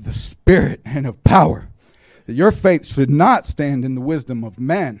demonstration of the Spirit and of power, that your faith should not stand in the wisdom of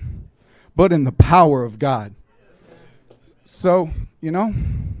men, but in the power of God. So, you know,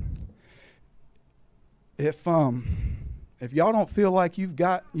 if y'all don't feel like you've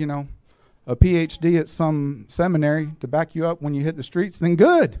got, you know, a PhD at some seminary to back you up when you hit the streets, then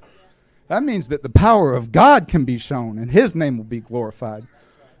good. That means that the power of God can be shown and his name will be glorified.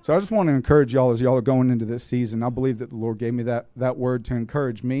 So I just want to encourage y'all as y'all are going into this season. I believe that the Lord gave me that word to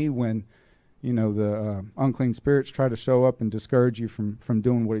encourage me when, you know, the unclean spirits try to show up and discourage you from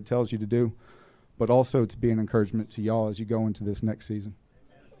doing what he tells you to do, but also to be an encouragement to y'all as you go into this next season.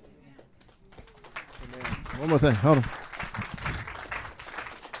 Amen. One more thing. Hold on.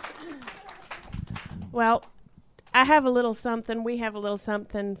 Well, I have a little something. We have a little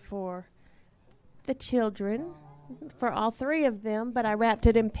something for the children, for all three of them, but I wrapped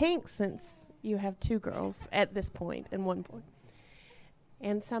it in pink since you have two girls at this point and one boy.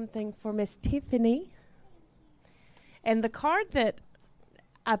 And something for Miss Tiffany. And the card that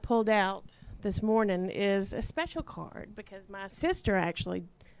I pulled out this morning is a special card because my sister actually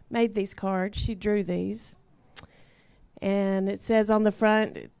made these cards. She drew these. And it says on the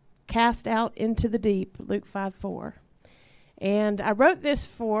front, cast out into the deep, Luke 5:4. And I wrote this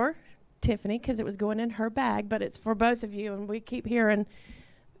for Tiffany because it was going in her bag, but it's for both of you. And we keep hearing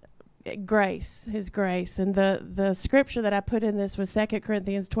grace, his grace. And the scripture that I put in this was 2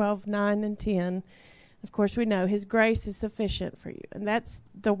 Corinthians 12:9 and 10. Of course, we know his grace is sufficient for you. And that's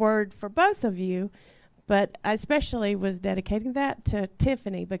the word for both of you. But I especially was dedicating that to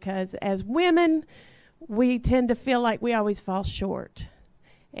Tiffany because as women, we tend to feel like we always fall short.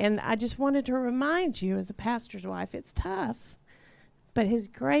 And I just wanted to remind you as a pastor's wife, it's tough, but his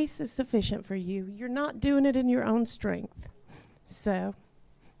grace is sufficient for you. You're not doing it in your own strength. So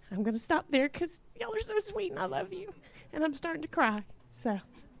I'm going to stop there because y'all are so sweet and I love you. And I'm starting to cry. So.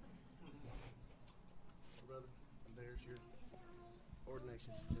 Brother, there's your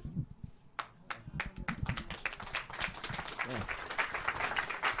ordination certificate.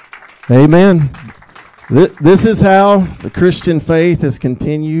 Amen. This is how the Christian faith has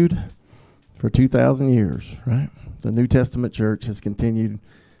continued for 2,000 years, right? The New Testament church has continued,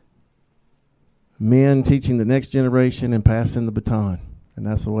 men teaching the next generation and passing the baton. And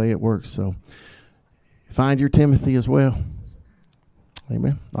that's the way it works. So find your Timothy as well.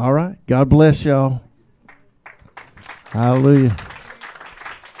 Amen. All right. God bless y'all. Hallelujah.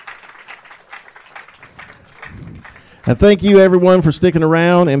 And thank you, everyone, for sticking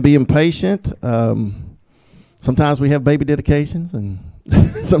around and being patient. Sometimes we have baby dedications, and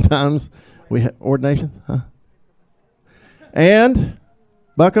sometimes we have ordinations. Huh? And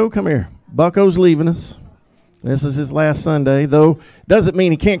Bucko, come here. Bucko's leaving us. This is his last Sunday, though doesn't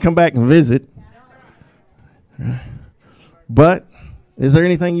mean he can't come back and visit. But is there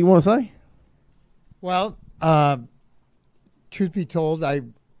anything you want to say? Well, truth be told, I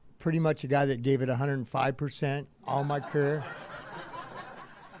pretty much a guy that gave it 105% all my career.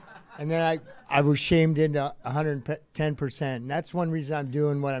 And then I was shamed into 110%. And that's one reason I'm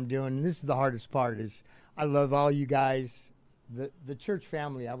doing what I'm doing. And this is the hardest part is I love all you guys, the church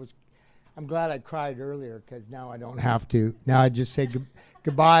family. I'm glad I cried earlier because now I don't have to. Now I just say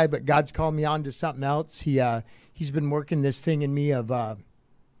goodbye, but God's called me on to something else. He's been working this thing in me of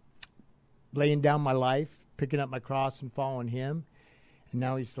laying down my life, picking up my cross and following him. And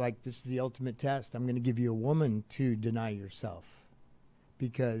now he's like, this is the ultimate test. I'm going to give you a woman to deny yourself.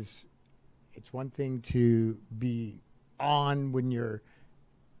 Because it's one thing to be on when you're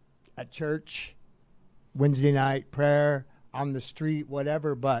at church, Wednesday night prayer, on the street,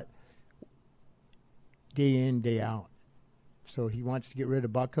 whatever, but day in, day out. So he wants to get rid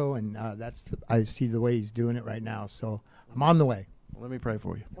of Bucko, and I see the way he's doing it right now. So I'm on the way. Let me pray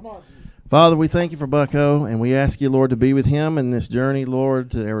for you. Come on. Father, we thank you for Bucko, and we ask you, Lord, to be with him in this journey,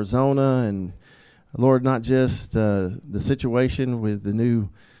 Lord, to Arizona, and Lord, not just the situation with the new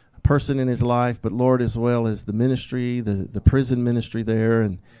person in his life, but Lord, as well as the ministry, the prison ministry there.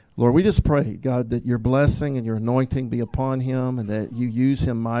 And Lord, we just pray, God, that your blessing and your anointing be upon him and that you use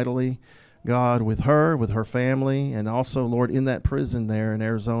him mightily, God, with her family, and also, Lord, in that prison there in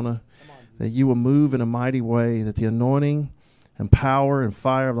Arizona, that you will move in a mighty way, that the anointing and power and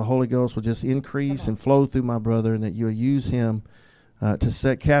fire of the Holy Ghost will just increase and flow through my brother, and that you will use him to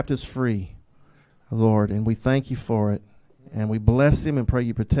set captives free, Lord. And we thank you for it. And we bless him and pray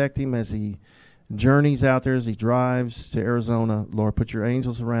you protect him as he journeys out there, as he drives to Arizona. Lord, put your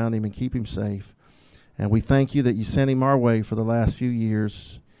angels around him and keep him safe. And we thank you that you sent him our way for the last few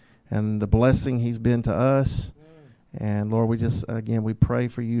years and the blessing he's been to us. And Lord, we just, again, we pray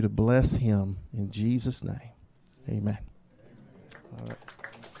for you to bless him in Jesus' name. Amen. All right.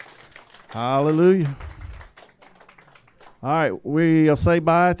 Hallelujah. All right, we'll say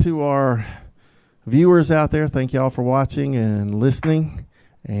bye to our viewers out there. Thank y'all for watching and listening.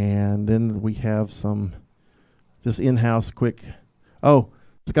 And then we have some just in-house quick. Oh,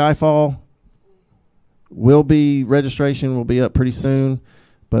 Skyfall registration will be up pretty soon,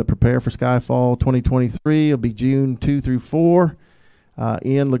 but prepare for Skyfall 2023. It'll be June 2 through 4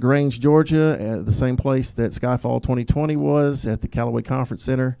 in LaGrange, Georgia, at the same place that Skyfall 2020 was at the Callaway Conference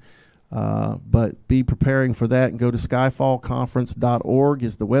Center. But be preparing for that and go to skyfallconference.org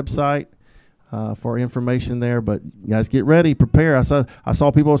is the website. for information there. But you guys get ready, prepare. I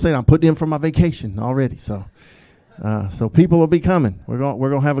saw people saying I'm putting in for my vacation already. So so people will be coming. We're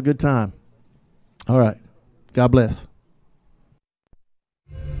gonna have a good time. All right. God bless.